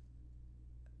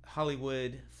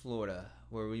Hollywood, Florida,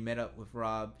 where we met up with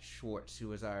Rob Schwartz, who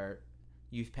was our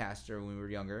youth pastor when we were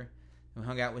younger. And we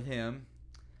hung out with him,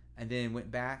 and then went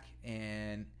back,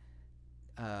 and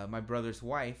my brother's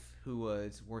wife, who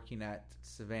was working at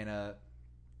Savannah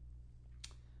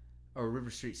or River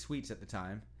Street Suites at the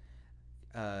time,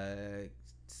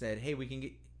 said, "Hey, we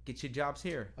can get you jobs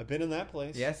here." I've been in that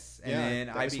place. Yes, and then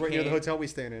I became right near the hotel we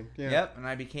stayed in. Yeah. Yep, and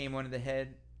I became one of the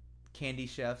head candy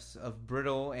chefs of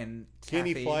Brittle and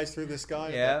Candy Taffy. flies through the sky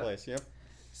at that place. Yep.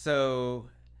 So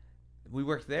we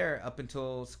worked there up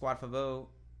until Squad 50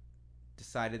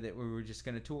 decided that we were just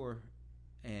going to tour,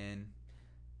 and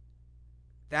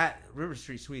that River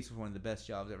Street Suites was one of the best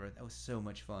jobs ever. That was so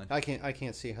much fun. I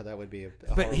can't see how that would be a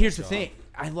But here's the job. thing: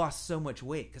 I lost so much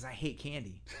weight because I hate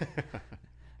candy.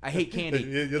 I hate candy.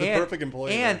 You're the perfect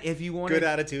employee. And there. if you wanted good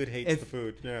attitude, hates the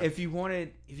food. Yeah. If you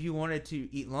wanted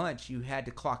to eat lunch, you had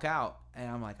to clock out, and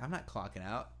I'm like, I'm not clocking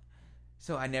out.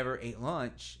 So I never ate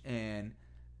lunch, and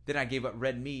then I gave up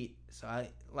red meat. So I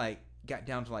got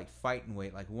down to fighting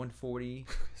weight, 140.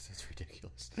 That's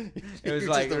ridiculous. It was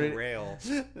You're like just a rail.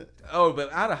 Oh,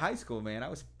 but out of high school, man, I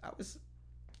was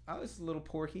a little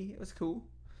porky. It was cool.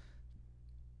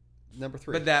 Number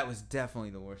 3. But that was definitely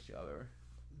the worst job ever.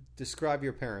 Describe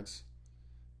your parents.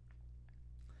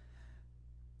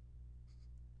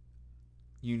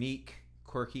 Unique,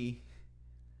 quirky,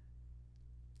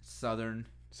 Southern.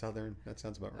 That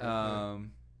sounds about right.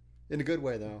 In a good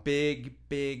way, though. Big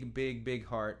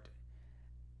heart.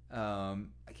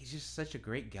 He's just such a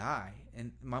great guy.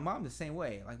 And my mom the same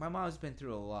way. My mom's been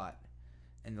through a lot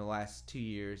in the last 2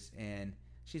 years, and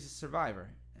she's a survivor.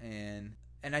 And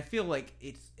I feel like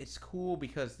it's cool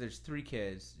because there's 3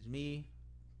 kids. There's me,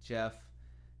 Jeff,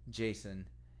 Jason,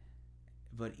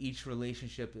 but each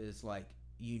relationship is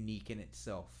unique in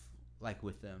itself,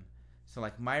 with them. So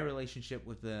my relationship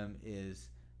with them is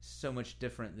so much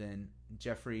different than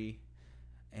Jeffrey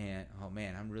and oh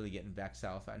man, I'm really getting back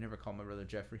south. I never call my brother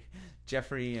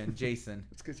Jeffrey and Jason.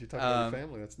 It's because you're talking about your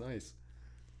family. That's nice.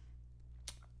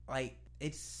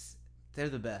 They're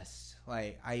the best.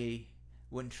 I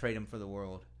wouldn't trade them for the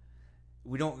world.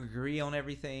 We don't agree on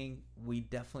everything. We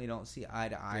definitely don't see eye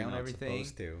to eye on everything.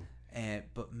 Supposed to.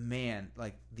 But man,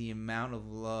 the amount of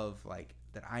love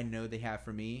that I know they have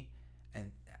for me,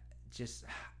 and just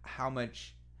how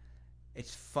much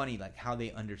it's funny how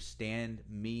they understand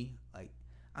me.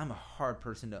 I'm a hard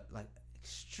person to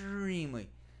extremely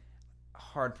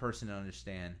hard person to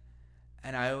understand,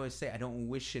 and I always say I don't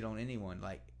wish it on anyone.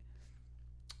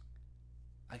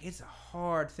 It's a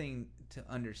hard thing to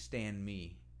understand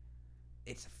me.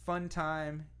 It's a fun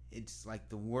time. It's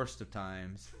the worst of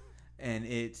times, and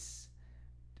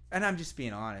I'm just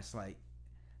being honest.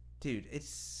 Dude,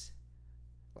 it's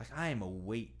I am a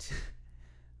weight.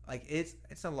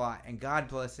 It's a lot, and God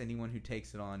bless anyone who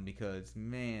takes it on because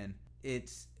man,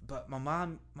 but my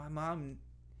mom, and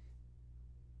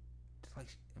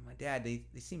my dad, they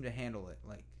seem to handle it.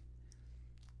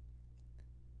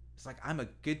 It's I'm a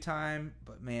good time,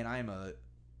 but man, I'm a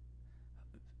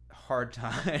hard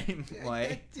time.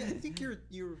 I think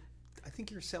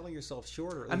you're selling yourself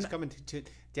short, or at least coming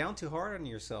down too hard on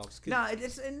yourselves. No,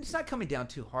 it's not coming down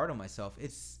too hard on myself.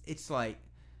 It's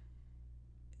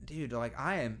dude,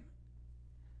 I am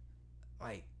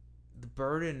the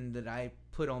burden that I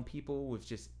put on people with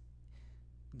just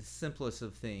the simplest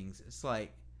of things. It's like,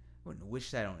 I wouldn't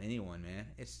wish that on anyone, man.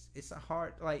 It's a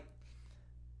hard, like,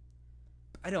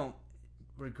 I don't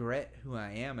regret who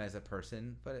I am as a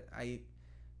person, but I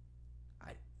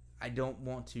don't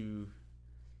want to.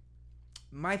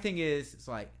 My thing is, it's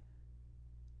like,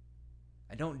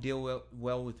 I don't deal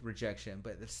well with rejection,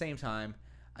 but at the same time,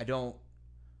 I don't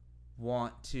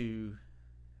want to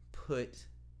put.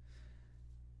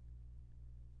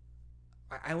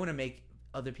 I want to make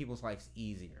other people's lives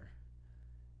easier,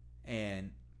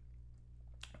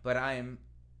 but I am,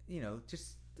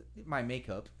 just my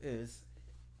makeup is.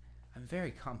 I'm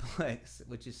very complex,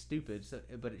 which is stupid,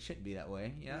 but it shouldn't be that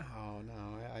way. Yeah.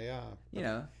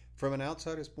 No. From an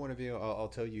outsider's point of view, I'll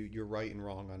tell you, you're right and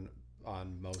wrong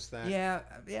on most of that.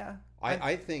 Yeah.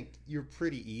 I think you're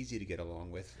pretty easy to get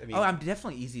along with. I mean, I'm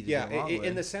definitely easy to get along with.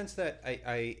 In the sense that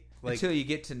I like, until you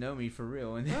get to know me for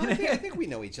real. And I think we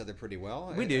know each other pretty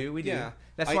well. We do. Yeah.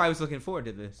 That's why I was looking forward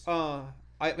to this.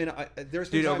 There's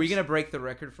dude, are we gonna break the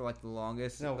record for like the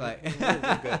longest? No, like...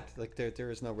 we're good. Like there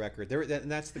is no record.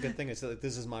 And that's the good thing is that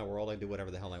this is my world. I do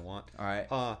whatever the hell I want. All right.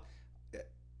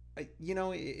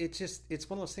 It's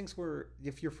one of those things where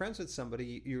if you're friends with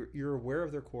somebody, you're aware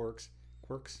of their quirks.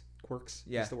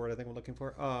 Yeah, is the word I think I'm looking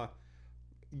for.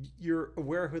 You're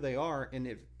aware of who they are,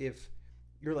 and if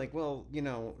you're like, well,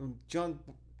 John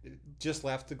just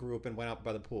left the group and went out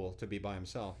by the pool to be by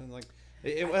himself, and like.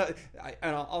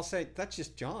 I'll say that's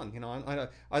just John. I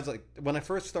was like, when I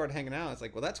first started hanging out, it's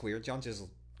like, well, that's weird. John just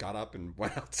got up and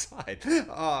went outside.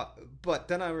 But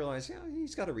then I realized,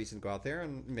 he's got a reason to go out there,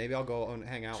 and maybe I'll go and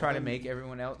hang out. Try to make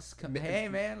everyone else come. Hey,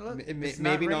 man, look,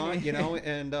 maybe not.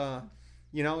 And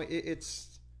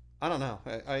it's. I don't know.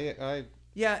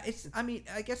 Yeah, it's. I mean,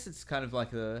 I guess it's kind of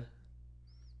like a.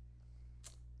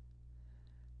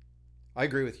 I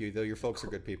agree with you, though. Your folks are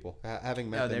good people. Having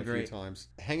met them a few great. times.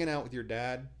 Hanging out with your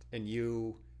dad and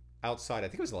you outside, I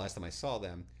think it was the last time I saw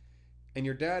them. And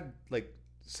your dad, like,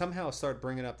 somehow started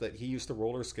bringing up that he used to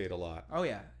roller skate a lot. Oh,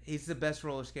 yeah. He's the best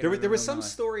roller skater there was some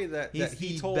story that he told.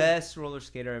 He's the best roller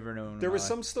skater I've ever known. There was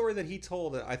some story that he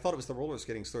told, I thought it was the roller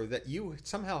skating story, that you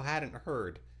somehow hadn't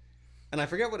heard. And I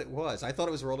forget what it was. I thought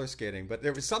it was roller skating, but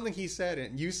there was something he said,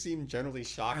 and you seemed generally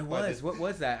shocked by this. What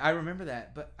was that? I remember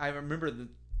that, but I remember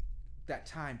that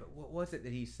time, but what was it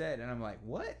that he said? And I'm like,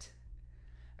 what?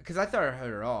 Because I thought I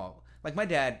heard it all. Like, my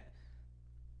dad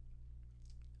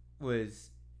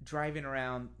was driving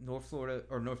around North Florida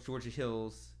or North Georgia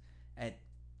hills at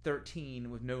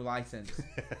 13 with no license.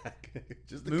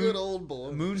 Just a good old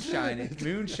boy.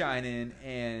 Moonshining,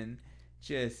 and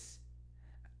just...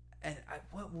 And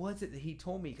what was it that he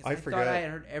told me? Because I forget. Thought I had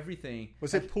heard everything.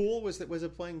 Was it pool? Was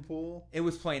it playing pool? It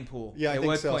was playing pool. Yeah, I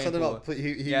think so. Something pool. About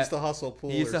he used to hustle pool.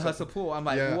 He used to hustle pool. I'm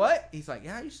like, what? He's like,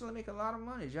 yeah, I used to make a lot of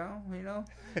money, John.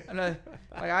 And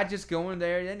I just go in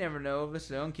there. They never know if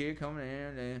this young kid coming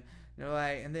in, and they're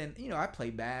like, and then I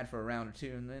played bad for a round or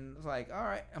two, and then it's like, all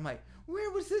right. I'm like,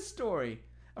 where was this story?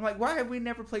 I'm like, why have we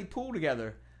never played pool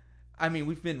together? I mean,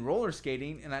 we've been roller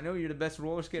skating, and I know you're the best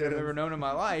roller skater I've ever known in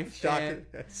my life. Shocking.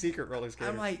 Secret roller skater.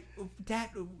 I'm like,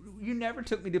 Dad, you never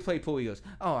took me to play pool. He goes,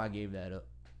 oh, I gave that up.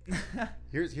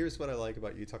 Here's what I like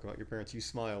about you talking about your parents. You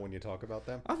smile when you talk about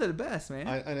them. Oh, they're the best, man.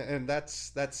 And that's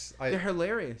they're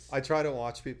hilarious. I try to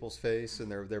watch people's face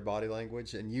and their body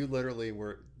language, and you literally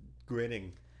were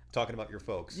grinning talking about your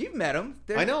folks. You've met them.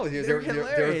 I know they're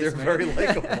hilarious. They're very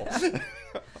likable.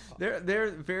 they're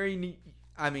very neat.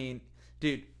 I mean,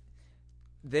 dude.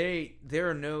 There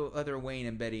are no other Wayne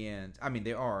and Betty Anns. I mean,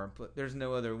 there are, but there's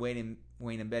no other Wayne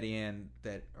and Betty Ann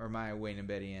that are my Wayne and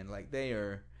Betty Ann. Like,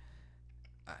 they're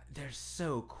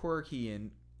so quirky and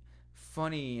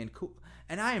funny and cool,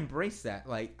 and I embrace that.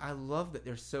 Like, I love that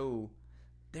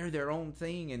they're their own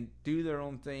thing and do their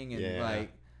own thing, and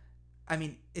like, I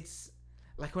mean, it's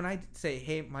like when I say,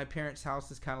 hey, my parents' house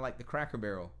is kind of like the Cracker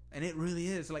Barrel, and it really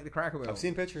is like the Cracker Barrel. I've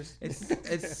seen pictures.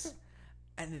 It's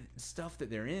and the stuff that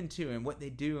they're into and what they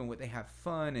do and what they have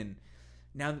fun. And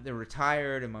now that they're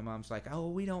retired, and my mom's like, oh,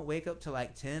 we don't wake up till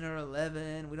like 10 or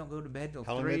 11. We don't go to bed till 3.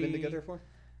 How long have they been together for?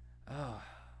 Oh,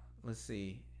 let's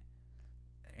see.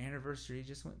 The anniversary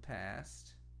just went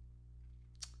past.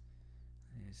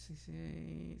 68.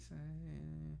 It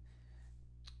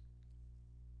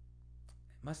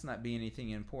must not be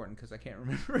anything important because I can't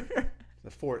remember.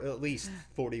 At least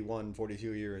 41,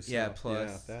 42 years. Yeah, so,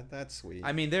 plus. Yeah, that's sweet.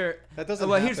 I mean, that doesn't.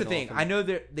 Well, here's the thing. Often. I know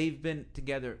they've been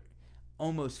together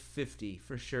almost 50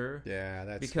 for sure. Yeah,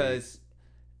 that's because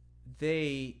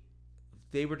sweet.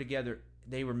 they were together.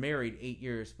 They were married 8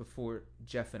 years before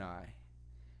Jeff and I,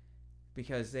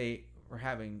 because they were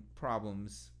having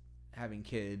problems having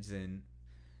kids, and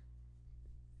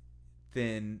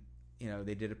then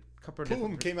they did a couple of Boom,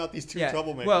 different... came out these two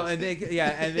troublemakers. Well, and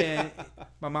then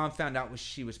my mom found out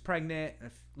she was pregnant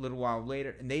a little while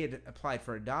later, and they had applied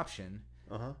for adoption.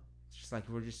 Uh-huh. It's just like,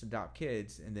 we'll just adopt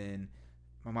kids. And then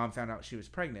my mom found out she was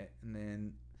pregnant, and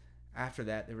then after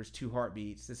that there was 2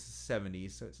 heartbeats. This is the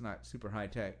 70s, so it's not super high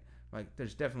tech. Like,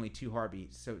 there's definitely 2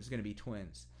 heartbeats, so it's going to be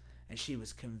twins. And she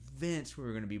was convinced we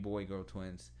were going to be boy-girl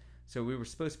twins. So we were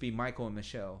supposed to be Michael and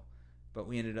Michelle, but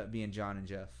we ended up being John and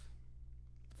Jeff.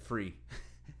 Free.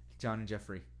 John and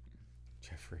Jeffrey.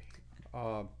 Jeffrey.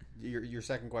 Your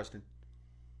second question.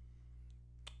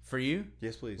 For you?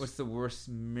 Yes, please. What's the worst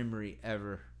memory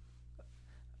ever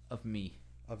of me?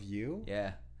 Of you?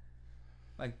 Yeah.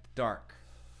 Like, dark.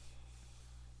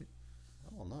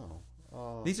 I don't know.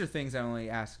 These are things I only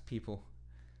ask people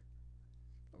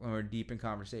when we're deep in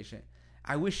conversation.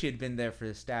 I wish she had been there for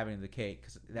the stabbing of the cake,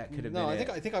 because that could have been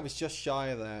I think I was just shy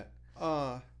of that.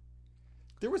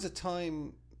 There was a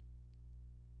time...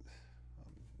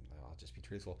 I'll just be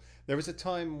truthful. There was a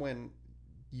time when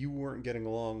you weren't getting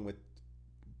along with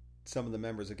some of the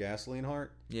members of Gasoline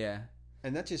Heart. Yeah.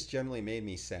 And that just generally made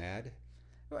me sad.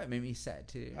 Well, it made me sad,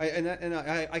 too.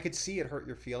 I could see it hurt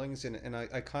your feelings, and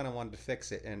I kind of wanted to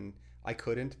fix it, and I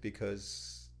couldn't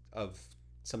because of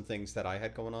some things that I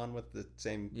had going on with the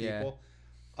same people.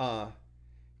 And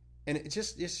it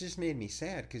just made me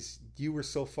sad because you were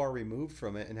so far removed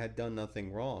from it and had done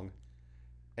nothing wrong,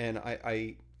 and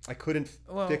I couldn't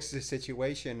fix the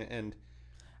situation, and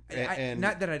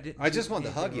not that I didn't. I just wanted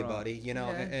to hug you, wrong. buddy. Yeah.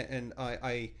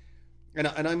 And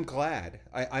I'm glad.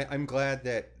 I'm glad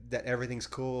that everything's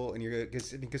cool, and you're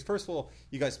because first of all,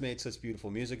 you guys made such beautiful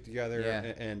music together,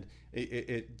 and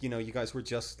it you guys were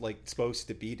just like supposed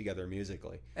to be together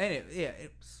musically. And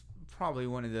it's probably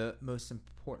one of the most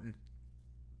important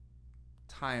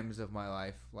times of my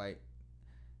life, like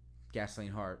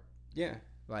Gasoline Heart. Yeah,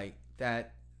 like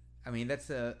that. I mean, that's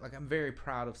I'm very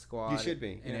proud of Squad. You should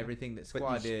be, and everything that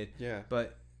Squad did. Yeah,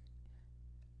 but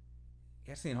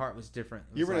Gasoline Heart was different.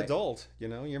 You were an adult,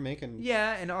 you're making...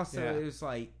 Yeah, and also it was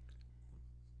like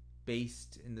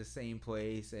based in the same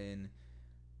place, and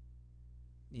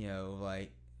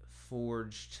like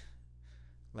forged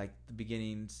like the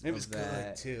beginnings it was of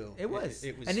that. Good too. It was,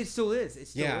 and it still is. It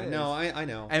still is. No, I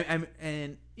know.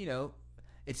 And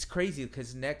it's crazy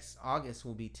because next August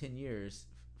will be 10 years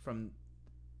from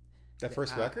that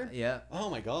first record. Yeah. Oh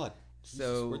my God. So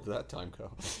Jesus, where did that time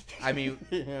go? I mean,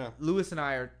 Lewis and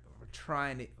I are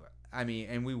trying to. I mean,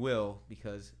 and we will,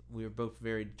 because we are both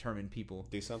very determined people.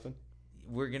 Do something.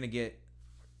 We're gonna get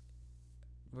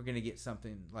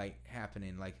something like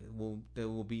happening. Like there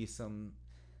will be some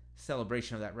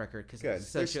celebration of that record, because it's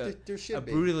such a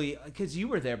brutally, because you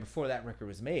were there before that record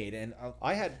was made, and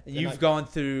you've gone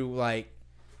through like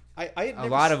a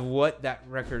lot of what that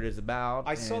record is about.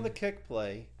 I saw the Kick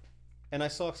play, and I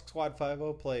saw Squad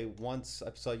 5-0 play once.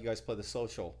 I saw you guys play the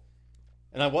Social,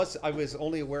 and I was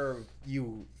only aware of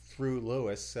you through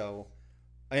Lewis, so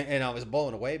and I was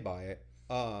blown away by it.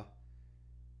 But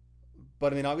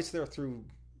I mean, I was there through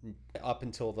up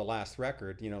until the last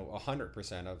record,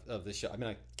 100% of the show. I mean,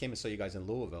 I came and saw you guys in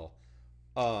Louisville.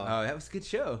 That was a good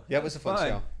show. Yeah, it was a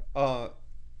fun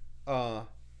show.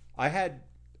 I had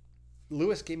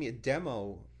Lewis gave me a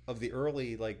demo of the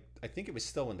early, like, I think it was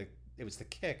still it was the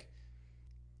Kick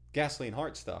Gasoline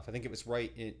Heart stuff. I think it was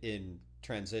right in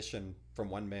transition from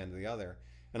one band to the other,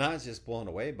 and I was just blown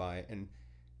away by it. And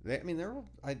there's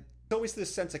always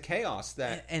this sense of chaos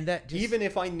that even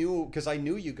if I knew, because I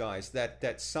knew you guys,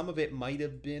 that some of it might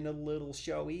have been a little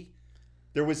showy.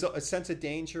 There was a sense of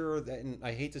danger that, and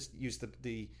I hate to use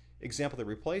the example of the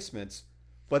Replacements,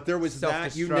 but there was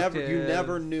that you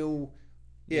never knew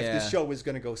if the show was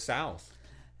going to go south.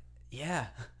 Yeah,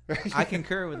 I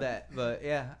concur with that. But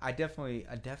yeah, I definitely.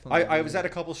 I was at a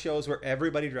couple shows where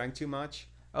everybody drank too much.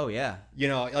 Oh yeah.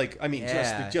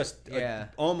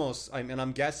 Almost. I mean,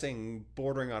 I'm guessing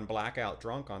bordering on blackout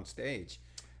drunk on stage.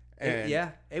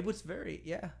 And it was very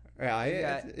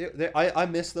I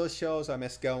miss those shows. I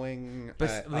miss going.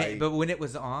 But when it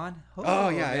was on, it was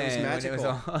magical. When it was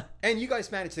on. And you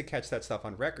guys managed to catch that stuff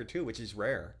on record too, which is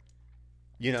rare.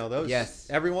 Those. Yes.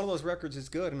 Every one of those records is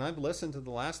good, and I've listened to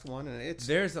the last one, and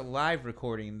there's a live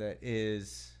recording that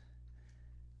is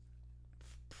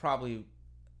probably.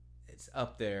 It's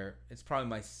up there. It's probably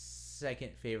my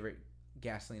second favorite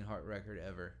Gasoline Heart record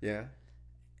ever. Yeah.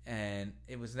 And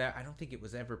it was that. I don't think it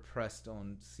was ever pressed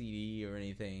on CD or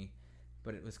anything,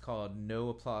 but it was called No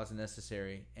Applause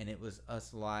Necessary, and it was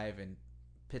us live in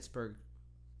Pittsburgh,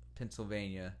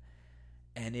 Pennsylvania.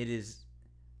 And it is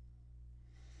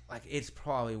it's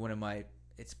probably my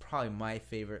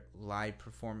favorite live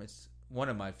performance one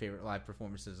of my favorite live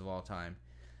performances of all time,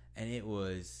 and it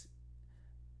was.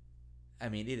 I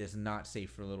mean, it is not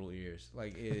safe for little ears.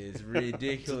 Like, it is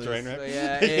ridiculous. It's a train wreck.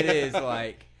 Yeah, it is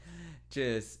like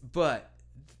but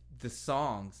the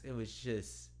songs,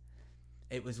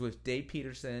 it was with Dave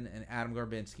Peterson and Adam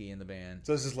Garbinski in the band.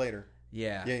 So this is later.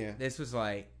 Yeah. Yeah. This was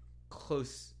like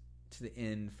close to the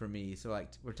end for me. So like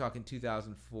we're talking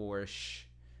 2004-ish,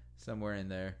 somewhere in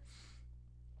there.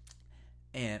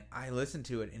 And I listened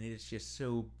to it and it's just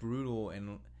so brutal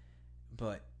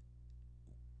but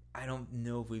I don't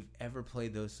know if we've ever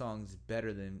played those songs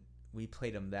better than we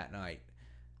played them that night.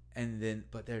 And then,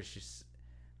 but there's just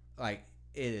like,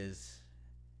 it's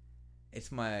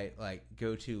my like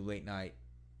go-to late night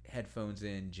headphones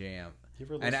in jam.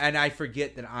 And I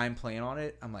forget that I'm playing on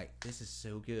it. I'm like, this is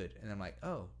so good. And I'm like,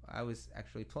 oh, I was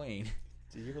actually playing.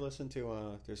 Did you ever listen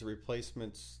to, there's a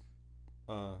Replacements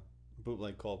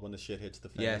bootleg called When the Shit Hits the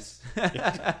Fan? Yes.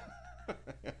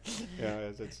 Yeah,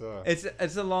 it's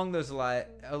along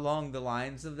along the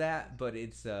lines of that, but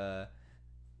it's there's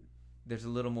a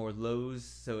little more lows,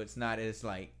 so it's not as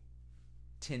like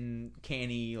tin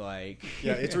canny like.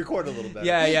 Yeah, it's recorded a little better.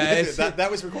 Yeah.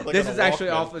 that was recorded. Like this on is a actually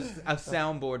Walkman. off a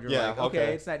soundboard. You're like,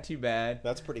 okay, it's not too bad.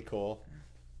 That's pretty cool.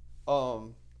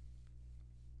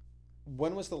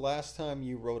 When was the last time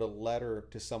you wrote a letter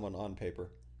to someone on paper?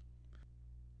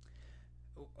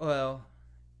 Well,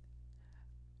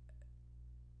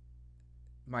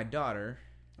 my daughter.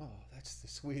 Oh, that's the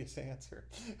sweetest answer.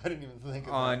 I didn't even think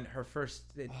of on her first.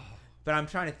 But I'm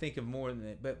trying to think of more than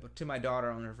it. But to my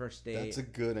daughter on her first day. That's a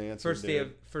good answer.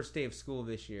 First day of school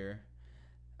this year.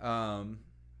 But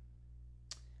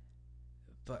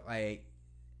like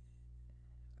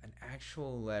an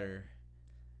actual letter,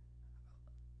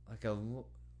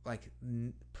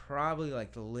 probably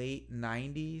like the late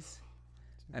 90s,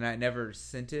 and I never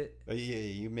sent it. Yeah,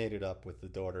 you made it up with the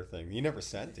daughter thing. You never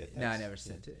sent it. No, I never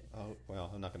sent it. Oh well,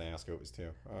 I'm not going to ask who it was to.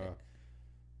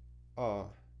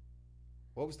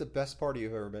 What was the best party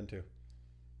you've ever been to?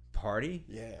 Party?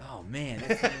 Yeah. Oh man,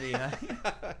 that's gonna be.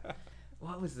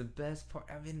 What was the best part?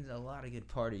 I've been to a lot of good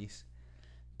parties.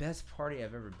 Best party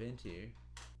I've ever been to.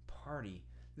 Party.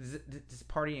 Does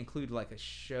party include like a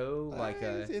show, like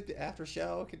a after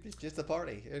show? It could be just a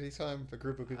party. Anytime a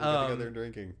group of people get together and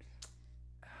drinking,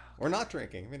 or not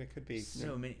drinking. I mean, it could be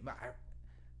so many. It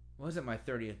wasn't my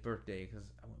 30th birthday because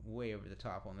I went way over the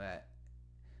top on that.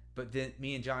 But then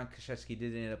me and John Kraszewski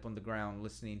did end up on the ground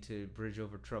listening to Bridge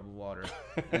Over Troubled Water,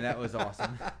 and that was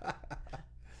awesome.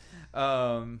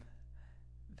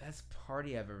 Best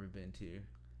party I've ever been to.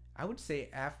 I would say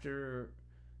after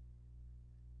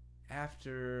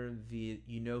the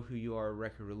You Know Who You Are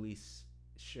record release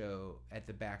show at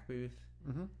the back booth,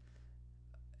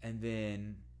 and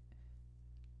then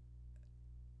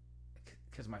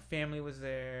because my family was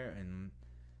there and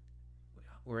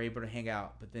we were able to hang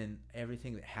out, but then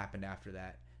everything that happened after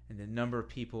that, and the number of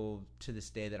people to this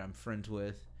day that I'm friends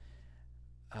with,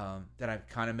 that I've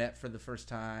kind of met for the first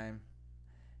time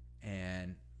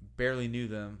and barely knew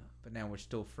them, but now we're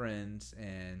still friends,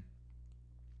 and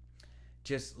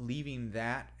just leaving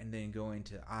that and then going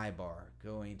to iBar,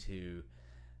 going to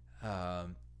I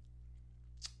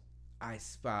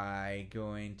Spy,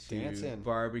 going to Dancing.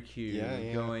 barbecue,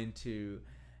 going to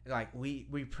like we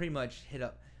pretty much hit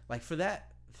up like for that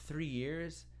 3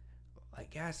 years, like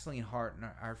Gasoline Heart and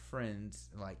our friends,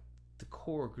 like the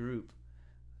core group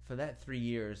for that 3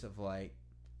 years of like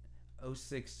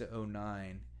 06 to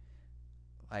 09,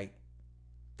 like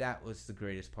that was the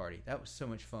greatest party. That was so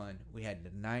much fun. We had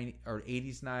the 90s or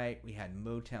 80s night. We had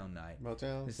Motown night.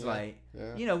 Motown. It's like,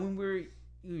 you know, when we were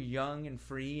young and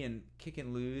free and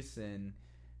kicking loose,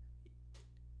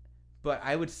 but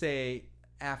I would say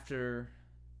after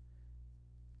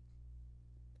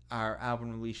our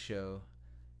album release show,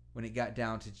 when it got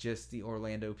down to just the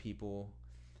Orlando people,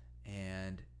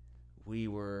 and we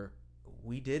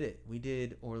did it. We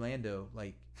did Orlando,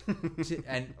 like,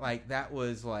 and like that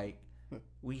was like.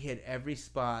 We hit every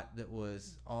spot that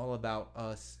was all about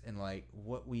us and like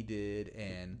what we did,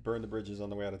 and burn the bridges on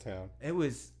the way out of town. It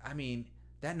was, I mean,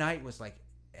 that night was like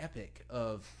epic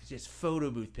of just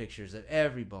photo booth pictures of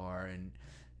every bar and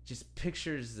just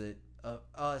pictures of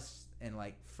us and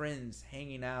like friends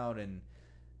hanging out, and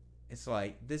it's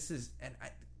like this is, and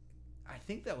I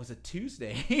think that was a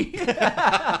Tuesday.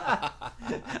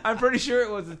 I'm pretty sure it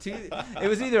was a Tuesday. It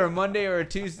was either a Monday or a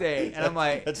Tuesday, and I'm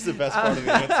like, that's the best part of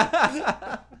the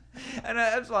answer. And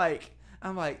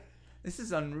I'm like, this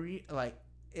is unreal. Like,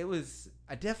 it was.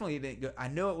 I definitely didn't go. I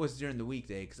know it was during the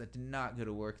weekday because I did not go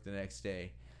to work the next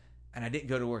day, and I didn't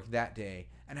go to work that day.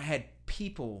 And I had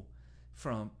people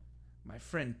from my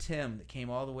friend Tim that came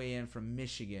all the way in from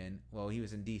Michigan. Well, he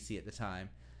was in DC at the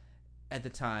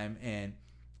time, and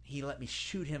he let me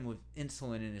shoot him with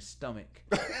insulin in his stomach.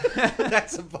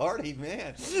 That's a party,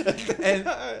 man. And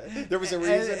there was a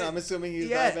reason. I'm assuming he's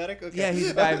diabetic. Okay. Yeah,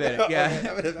 he's diabetic.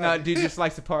 Yeah, no, dude just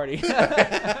likes to party.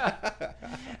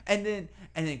 and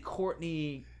then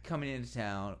Courtney coming into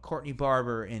town, Courtney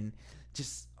Barber, and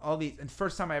just all these. And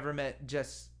first time I ever met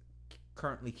Jess,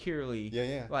 currently Kearley.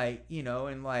 Yeah. Like, you know,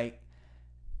 and like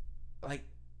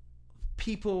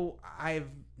people I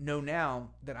know now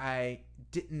that I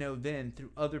didn't know then through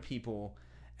other people,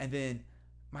 and then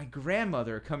my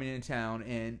grandmother coming into town,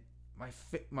 and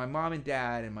my mom and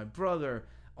dad and my brother,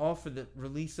 all for the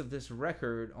release of this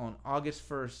record on August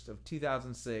 1st of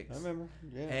 2006. I remember,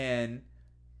 yeah. And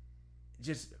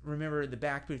just remember the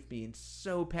back booth being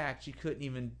so packed you couldn't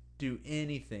even do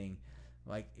anything.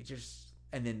 Like, it just...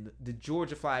 And then the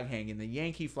Georgia flag hanging, the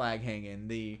Yankee flag hanging,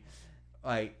 the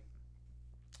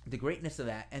greatness of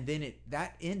that. And then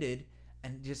that ended,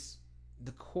 and just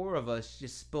the core of us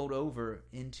just spilled over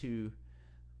into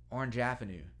Orange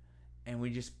Avenue, and we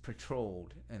just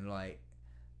patrolled and like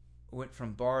went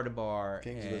from bar to bar,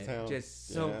 Kings and of the town.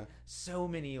 Just so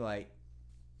many like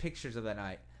pictures of that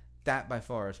night. That by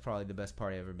far is probably the best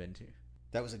party I've ever been to.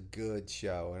 That was a good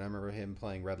show, and I remember him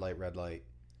playing Red Light, Red Light.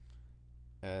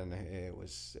 And it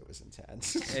was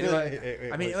intense. That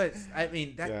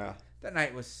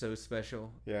night was so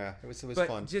special. Yeah, it was but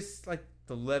fun. Just like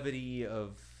the levity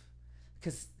of,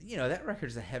 because you know that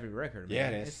record's a heavy record. Man. Yeah,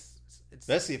 it is.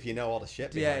 Especially if you know all the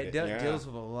shit behind it. It deals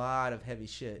with a lot of heavy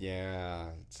shit. Yeah,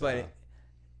 but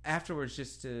afterwards,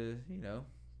 just to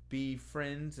be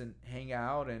friends and hang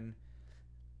out, and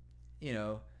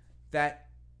that.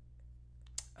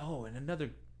 Oh, and another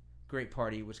great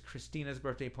party was Christina's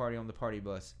birthday party on the party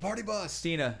bus. Party bus.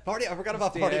 Christina. Party. I forgot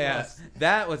about party bus.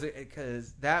 That was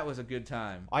because that was a good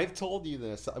time. I've told you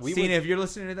this. Christina, if you're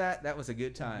listening to that was a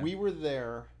good time. We were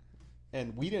there,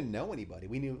 and we didn't know anybody.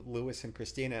 We knew Louis and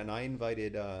Christina, and I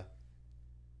invited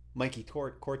Mikey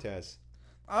Cortez.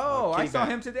 Oh, I saw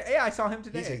him today. Yeah, I saw him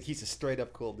today. He's a straight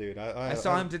up cool dude. I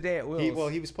saw him today at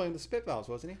Will's. He was playing the Spit Valves,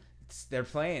 wasn't he? They're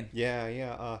playing.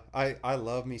 Yeah. I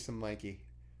love me some Mikey.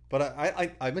 But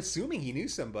I'm assuming he knew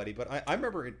somebody. But I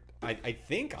remember I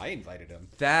think I invited him.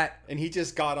 And he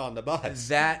just got on the bus.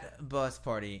 That bus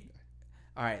party.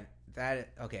 All right.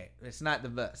 Okay. It's not the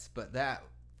bus, but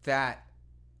that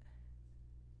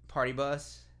party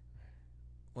bus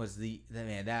was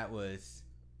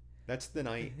That's the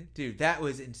night. Dude, that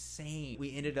was insane.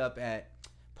 We ended up at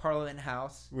Parliament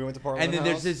House. We went to Parliament House. And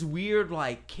then there's this weird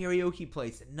like karaoke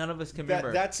place that none of us can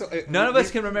remember. None of us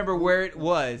can remember where it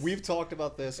was. We've talked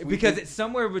about this. Because it's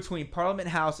somewhere between Parliament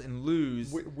House and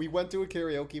Lou's. We went to a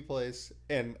karaoke place,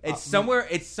 and it's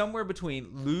somewhere between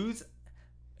Lou's.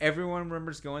 Everyone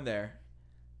remembers going there.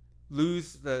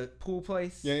 Lou's, the pool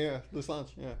place. Yeah. Lou's Lounge.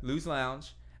 Yeah. Lou's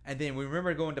Lounge. And then we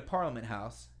remember going to Parliament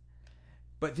House.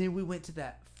 But then we went to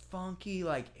that funky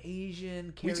like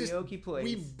Asian karaoke place.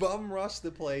 We bum rushed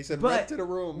the place and rented a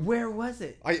room. Where was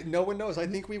it? No one knows. I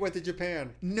think we went to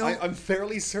Japan. No, I'm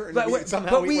fairly certain. We went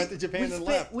to Japan and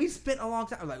left. We spent a long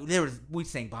time. Like we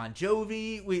sang Bon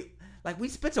Jovi. We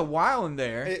spent a while in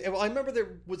there. I remember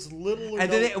there was little.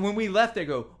 And then when we left, they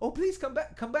go, "Oh, please come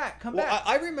back."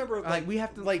 I remember we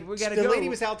have to. We gotta go. The lady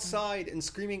was outside and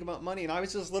screaming about money, and I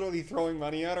was just literally throwing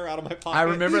money at her out of my pocket. I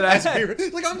remember that.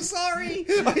 I'm sorry.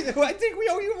 I think we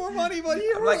owe you more money, buddy.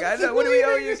 I know. What do we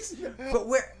owe you? But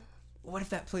where? What if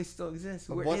that place still exists?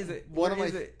 Where is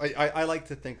it? I like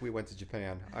to think we went to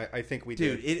Japan. I think we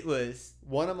did. Dude, it was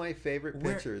one of my favorite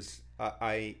pictures.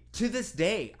 To this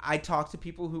day, I talk to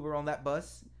people who were on that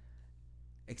bus,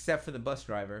 except for the bus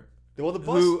driver. Well, the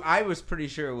bus, who I was pretty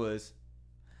sure was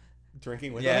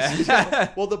drinking with us.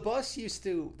 Well, the bus used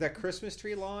to that Christmas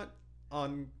tree lot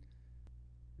on.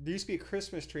 There used to be a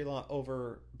Christmas tree lot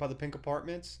over by the Pink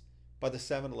Apartments. By the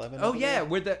 7-Eleven. Oh yeah,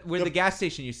 where the gas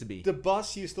station used to be. The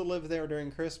bus used to live there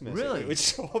during Christmas. Really? It would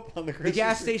show up on the Christmas The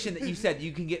gas station that you said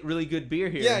you can get really good beer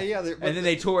here. Yeah. And then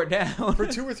they tore it down. For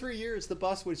 2 or 3 years, the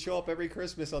bus would show up every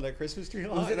Christmas on that Christmas tree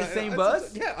lot. Was it the same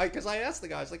bus? Yeah, because I asked the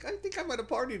guys, like, I think I might have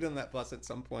partied on that bus at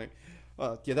some point.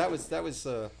 That was.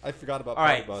 I forgot about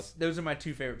party bus. Those are my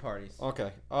two favorite parties.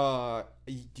 Okay.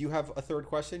 Do you have a third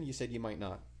question? You said you might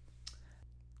not.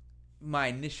 My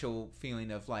initial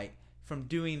feeling of like from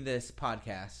doing this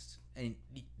podcast and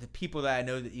the people that I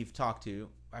know that you've talked to,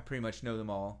 I pretty much know them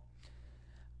all.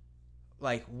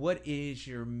 Like, what's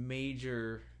your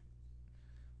major?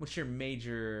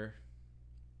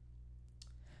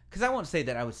 Because I won't say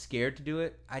that I was scared to do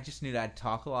it. I just knew that I'd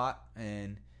talk a lot,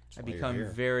 and I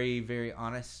become very, very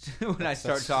honest when I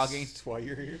start talking. That's why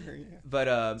you're here. Yeah. But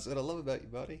that's what I love about you,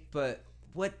 buddy. But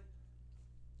what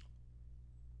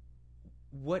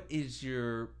is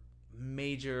your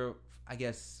major, I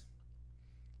guess,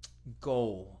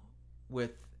 goal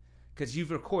with? Because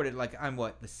you've recorded, like, I'm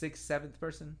what, the 6th, 7th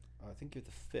person? I think you're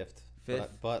the 5th. 5th,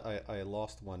 but I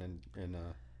lost one in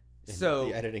so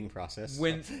the editing process.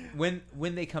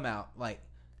 When they come out, like,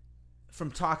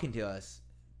 from talking to us,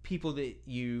 people that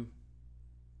you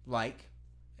like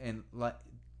and like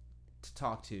to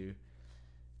talk to,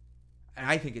 and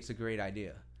I think it's a great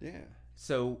idea. Yeah.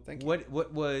 So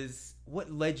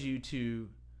what led you to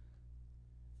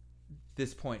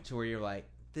this point to where you're like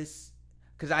this?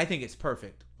 Because I think it's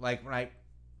perfect. Like when I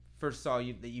first saw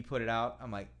that you put it out,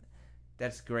 I'm like,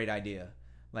 that's a great idea.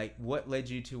 Like, what led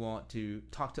you to want to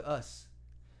talk to us?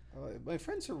 My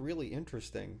friends are really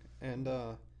interesting, and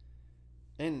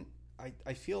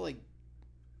I feel like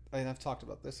I've talked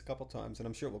about this a couple times, and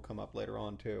I'm sure it will come up later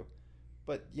on too.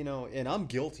 But, you know, and I'm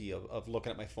guilty of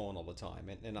looking at my phone all the time,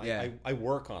 and I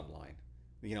work online.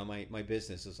 You know, my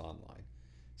business is online.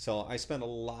 So I spend a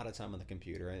lot of time on the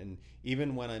computer, and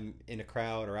even when I'm in a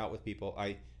crowd or out with people,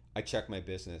 I check my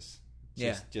business.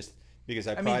 Just because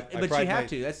I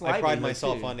pride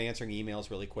myself on answering emails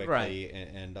really quickly, right.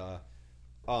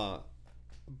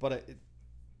 But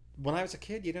when I was a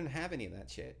kid, you didn't have any of that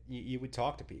shit. You would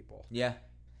talk to people. Yeah.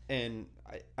 And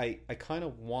I kind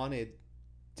of wanted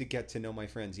to get to know my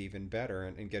friends even better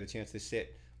and get a chance to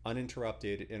sit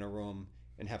uninterrupted in a room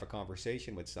and have a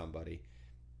conversation with somebody.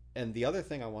 And the other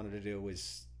thing I wanted to do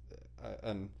was,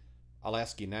 and I'll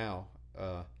ask you now,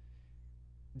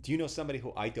 do you know somebody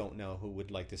who I don't know who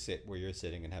would like to sit where you're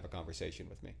sitting and have a conversation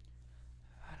with me?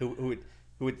 Who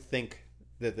would think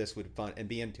that this would be fun and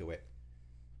be into it?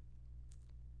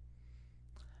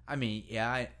 I mean,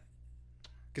 yeah,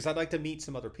 because I'd like to meet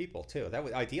some other people too. That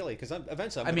would ideally, because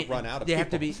eventually I'm going to run out of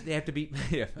people. They have to be.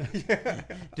 Yeah. Yeah.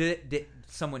 Did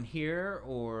someone here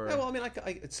or? Yeah, well, I mean,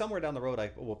 I somewhere down the road,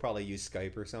 I will probably use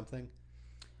Skype or something.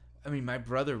 I mean, my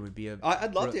brother would be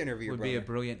I'd love to interview your brother. Would be a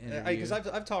brilliant interview. Because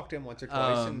I've talked to him once or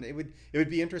twice, and it would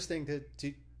be interesting to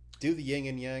do the yin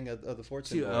and yang of the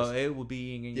fortson boys. Oh, it will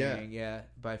be yin and yang, yeah,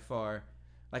 by far.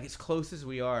 Like, as close as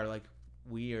we are, like,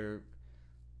 we're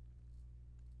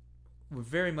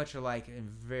very much alike and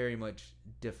very much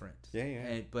different.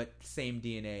 Yeah. But same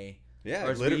DNA. Yeah,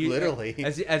 literally.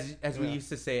 As we used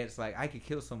to say, it's like, I could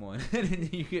kill someone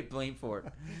and you get blamed for it.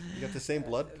 You got the same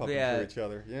blood pumping for each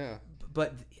other. Yeah.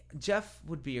 But Jeff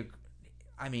would be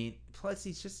plus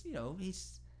he's just, you know,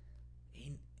 he's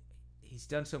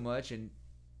done so much and,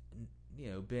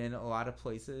 you know, been a lot of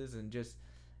places and just,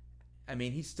 I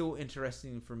mean, he's still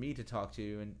interesting for me to talk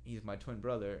to, and he's my twin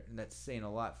brother, and that's saying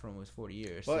a lot for almost 40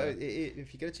 years. Well,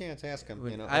 if you get a chance, ask him.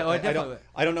 You know, I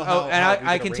don't know how. And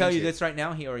I can tell you this right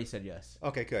now. He already said yes.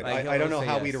 Okay, good. Like, I don't know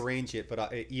how we'd arrange it,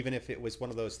 but even if it was one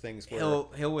of those things where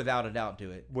he'll without a doubt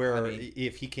do it. Where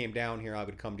if he came down here, I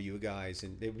would come to you guys,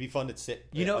 and it would be fun to sit.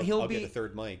 You know, I'll get a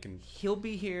third mic, and he'll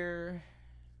be here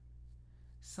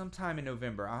sometime in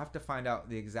November. I'll have to find out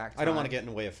the exact time. I don't want to get in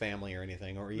the way of family or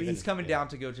anything. But he's coming down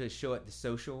to go to a show at the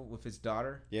Social with his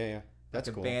daughter. Yeah. That's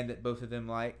cool. A band that both of them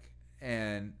like.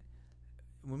 And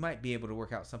we might be able to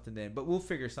work out something then. But we'll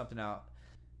figure something out.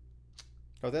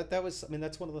 Oh, that was... I mean,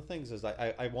 that's one of the things is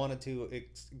I wanted to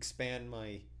expand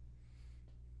my...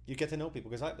 You get to know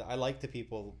people. Because I like the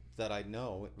people that I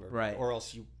know. Right. Or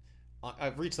else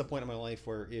I've reached the point in my life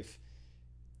where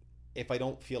if I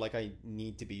don't feel like I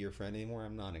need to be your friend anymore,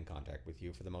 I'm not in contact with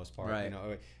you for the most part. Right. You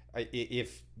know,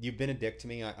 if you've been a dick to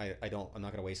me, I'm not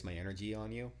going to waste my energy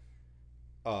on you.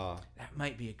 That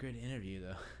might be a good interview,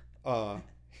 though.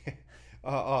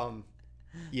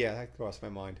 Yeah, that crossed my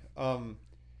mind.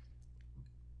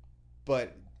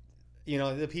 But you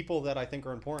know, the people that I think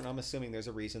are important, I'm assuming there's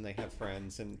a reason they have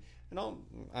friends, and I don't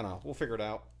know. We'll figure it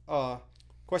out.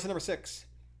 Question number 6: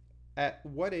 at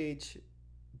what age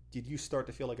did you start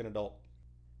to feel like an adult?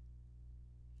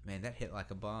 Man, that hit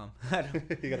like a bomb.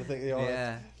 You got to think.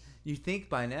 Yeah, you think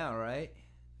by now, right?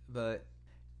 But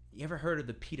you ever heard of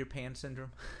the Peter Pan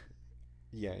syndrome?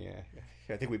 Yeah.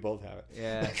 I think we both have it.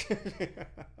 Yeah.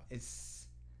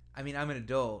 I mean, I'm an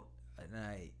adult and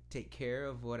I take care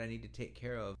of what I need to take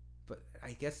care of. But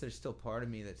I guess there's still part of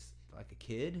me that's like a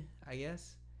kid, I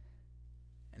guess.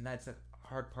 And that's a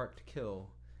hard part to kill.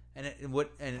 Don't let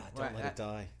it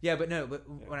die. Yeah, but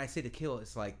when I say to kill,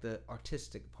 it's like the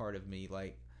artistic part of me,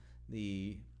 like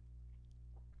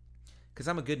because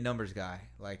I'm a good numbers guy.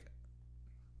 Like,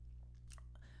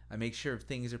 I make sure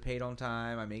things are paid on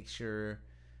time. I make sure,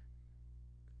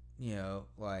 you know,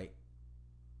 like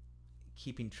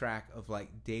keeping track of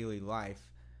like daily life.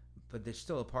 but there's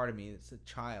still a part of me that's a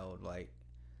child, like,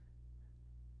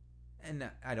 and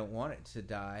I don't want it to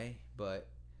die, but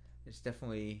it's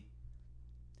definitely.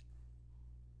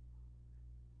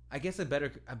 I guess a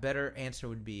better answer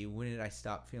would be, when did I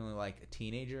stop feeling like a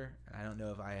teenager? And I don't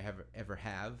know if I ever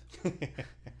have,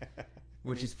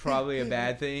 which is probably a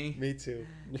bad thing. Me too.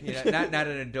 You know, not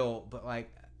an adult, but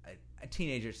like a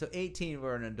teenager. So 18,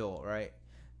 we're an adult, right?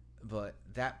 But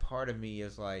that part of me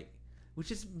is like,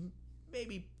 which is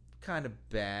maybe kind of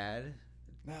bad.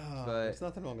 No, but there's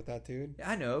nothing wrong with that, dude.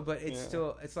 I know, but it's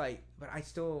still, it's like, but I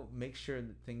still make sure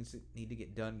that things that need to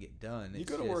get done get done. You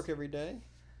go to work every day.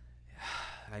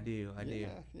 I do. Yeah.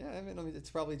 I mean, it's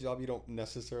probably a job you don't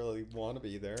necessarily want to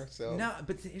be there. So no,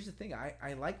 but here's the thing.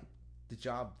 I like the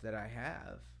job that I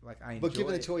have. Like, I enjoy But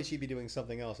given a it. choice, you'd be doing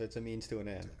something else. It's a means to an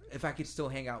end. If I could still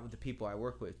hang out with the people I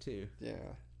work with too. Yeah.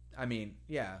 I mean,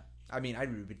 yeah. I mean,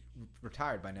 I'd be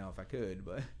retired by now if I could,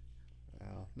 but.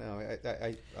 Oh, no,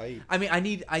 I mean, I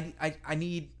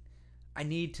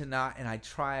need to not, and I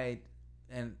tried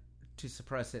and to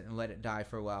suppress it and let it die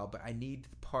for a while, but I need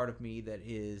the part of me that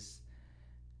is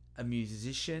a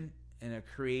musician and a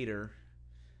creator.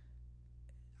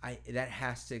 That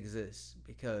has to exist,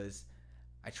 because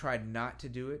I tried not to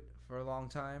do it for a long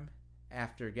time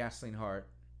after Gasoline Heart,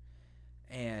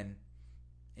 and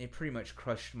it pretty much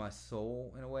crushed my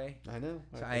soul in a way. I know.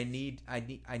 So I need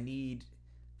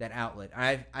that outlet.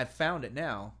 I've found it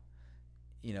now.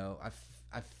 You know,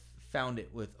 I've found it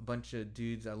with a bunch of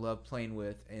dudes I love playing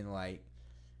with, and like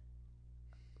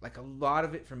a lot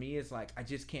of it for me is like, I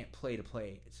just can't play to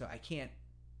play. So I can't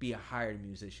be a hired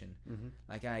musician. Mm-hmm.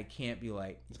 Like, I can't be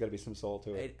like, there's got to be some soul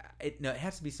to it. No, it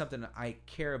has to be something I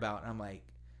care about. I'm like,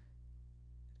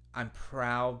 I'm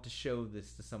proud to show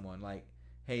this to someone. Like,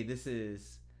 hey,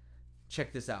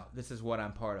 check this out. This is what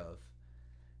I'm part of.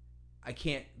 I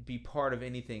can't be part of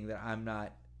anything that I'm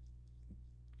not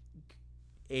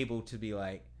able to be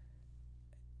like,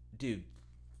 dude,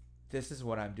 this is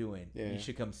what I'm doing. Yeah. You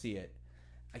should come see it.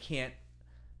 I can't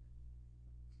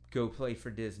go play for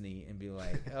Disney and be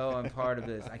like, oh, I'm part of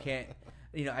this. I can't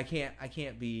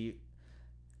be,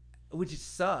 which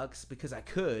sucks, because I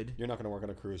could. You're not going to work on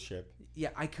a cruise ship.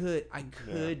 Yeah, I could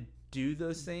do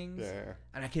those things,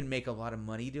 and I can make a lot of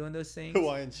money doing those things.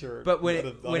 Hawaiian shirt, but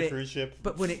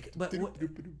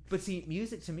but see,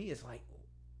 music to me is like,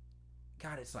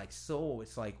 God, it's like soul.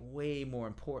 It's like way more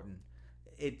important.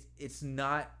 It's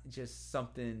not just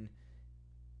something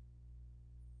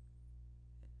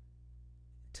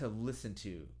to listen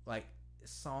to. Like,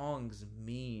 songs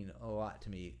mean a lot to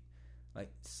me.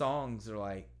 Like, songs are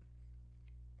like,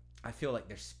 I feel like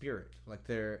they're spirit. Like,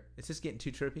 it's just getting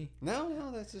too trippy.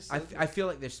 No, that's just. I feel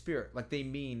like they're spirit. Like, they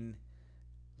mean,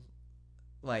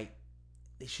 like,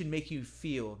 they should make you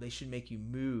feel. They should make you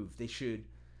move. They should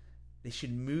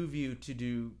move you to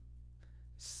do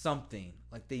something.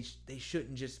 Like, they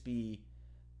shouldn't just be.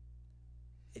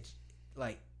 It's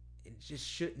like, it just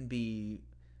shouldn't be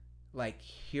like,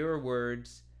 here are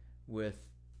words with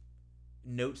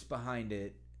notes behind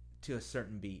it to a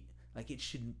certain beat. Like, it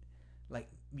should, like,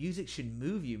 music should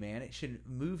move you, man. It should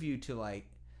move you to,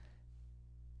 like,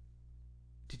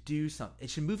 to do something. It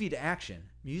should move you to action.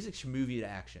 Music should move you to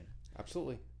action.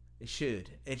 Absolutely. It should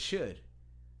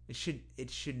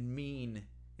mean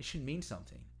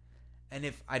something. And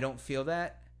if I don't feel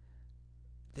that,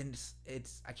 then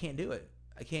I can't do it.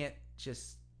 I can't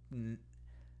just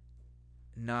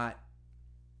not.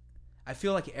 I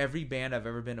feel like every band I've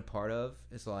ever been a part of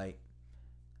is like,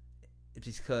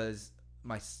 it's because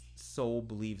my soul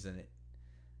believes in it,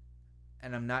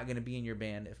 and I'm not going to be in your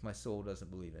band if my soul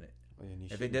doesn't believe in it. Well,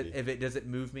 if it doesn't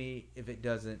move me, if it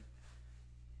doesn't,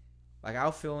 like,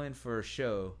 I'll fill in for a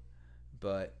show,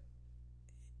 but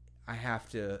I have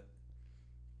to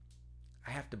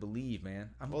believe,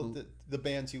 man. The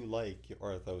bands you like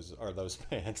are those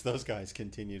bands. Those guys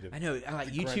continue to. I know.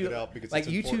 Like, to grind it out because like,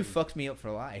 it's you important. two fucked me up for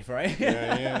life, right?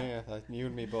 Yeah. Like, you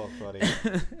and me both, buddy.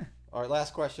 All right,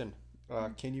 last question.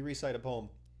 Can you recite a poem?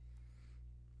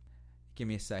 Give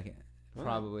me a second.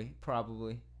 Probably.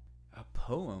 A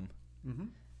poem? Mm-hmm.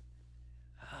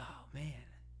 Oh, man.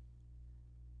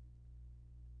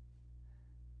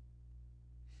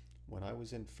 When I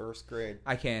was in first grade.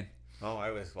 I can. Oh,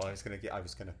 I was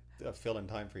gonna fill in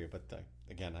time for you, but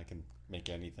again, I can make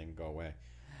anything go away.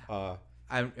 Are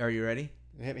you ready?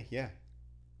 Hit me, yeah.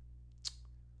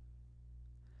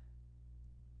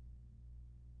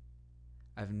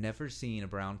 I've never seen a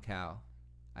brown cow.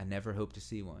 I never hope to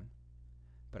see one.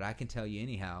 But I can tell you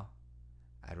anyhow,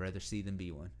 I'd rather see than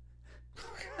be one.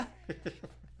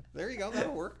 There you go.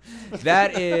 That'll work.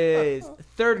 That is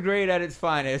third grade at its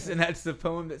finest, and that's the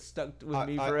poem that stuck with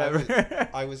me forever.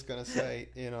 I was going to say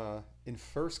in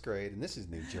first grade, and this is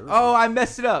New Jersey. Oh, I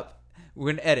messed it up. We're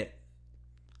going to edit.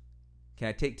 Can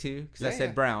I take two? Because I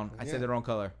said brown. I said the wrong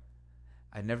color.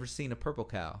 I've never seen a purple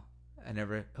cow. I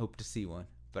never hope to see one.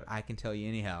 But I can tell you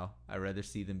anyhow, I'd rather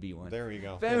see than be one. There you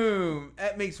go. Boom.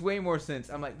 That makes way more sense.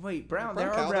 I'm like, wait, brown. There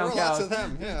are brown cows. There are lots of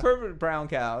them. Yeah. Perfect brown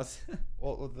cows.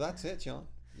 Well, that's it, John.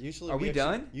 Usually, are we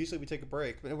done? Usually we take a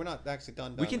break, but we're not actually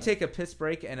done. We can take a piss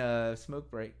break and a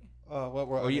smoke break.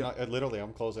 Literally,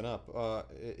 I'm closing up.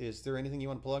 Is there anything you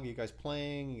want to plug? Are you guys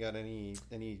playing? You got any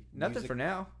Nothing music? For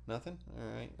now. Nothing? All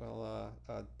right. Well,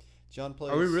 John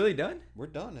plays. Are we really done? We're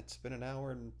done. It's been an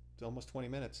hour and almost 20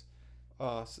 minutes.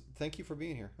 Thank you for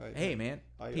being here. Hey, man.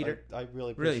 Peter. I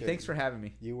really appreciate it. Thanks for having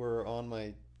me. You were on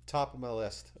my top of my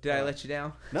list. Did I let you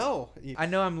down? No. I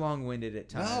know I'm long-winded at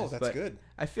times. No, that's good.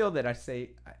 I feel that I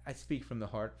speak from the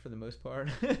heart for the most part.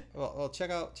 well, check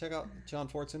out John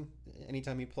Fortson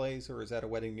anytime he plays, or is at a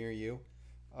wedding near you.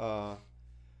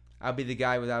 I'll be the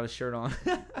guy without a shirt on.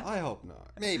 I hope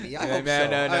not. Maybe. I hope so.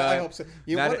 No. I hope so.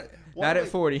 Not at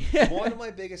 40. One of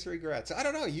my biggest regrets. I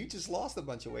don't know. You just lost a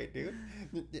bunch of weight, dude.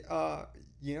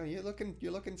 You're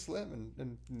looking slim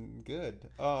and good.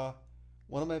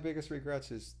 One of my biggest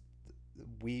regrets is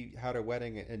we had a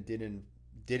wedding and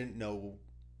didn't know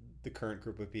the current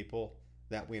group of people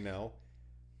that we know,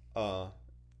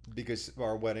 because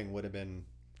our wedding would have been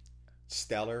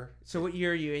stellar. So what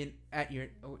year are you in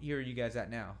what year are you guys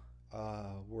at now?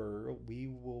 We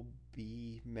will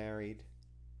be married.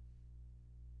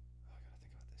 I gotta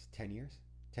think about this. 10 years.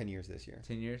 10 years this year.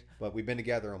 10 years. But we've been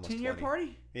together almost 10-year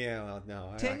party? Yeah, well,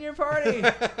 no. 10-year party.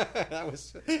 That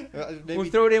was. We'll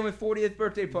throw it in with 40th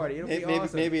birthday party. It'll be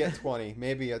awesome. Maybe at 20.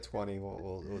 Maybe at 20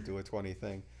 we'll do a 20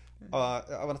 thing.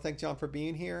 I want to thank John for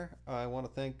being here. I want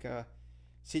to thank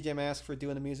CJ Mask for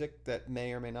doing the music that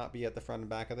may or may not be at the front and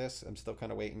back of this. I'm still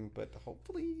kind of waiting, but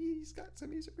hopefully he's got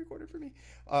some music recorded for me.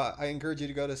 I encourage you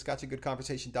to go to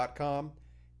scotchagoodconversation.com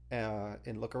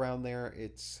and look around there.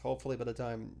 It's hopefully by the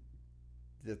time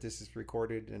that this is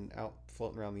recorded and out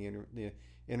floating around the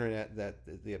internet that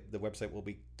the website will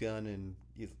be done and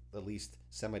at least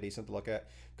semi-decent to look at.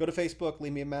 Go to Facebook,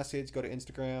 leave me a message. Go to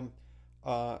Instagram.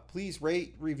 Please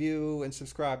rate, review, and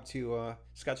subscribe to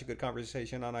Scotch a Good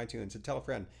Conversation on iTunes, and tell a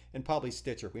friend, and probably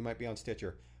Stitcher. We might be on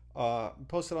Stitcher.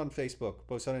 Post it on Facebook,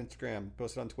 post it on Instagram,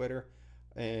 post it on Twitter,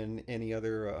 and any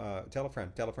other. Tell a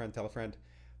friend.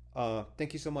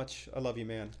 Thank you so much. I love you,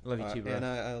 man. Love you too, bro. And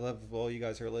I love all you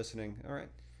guys who are listening. All right.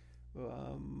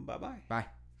 Bye-bye. Bye.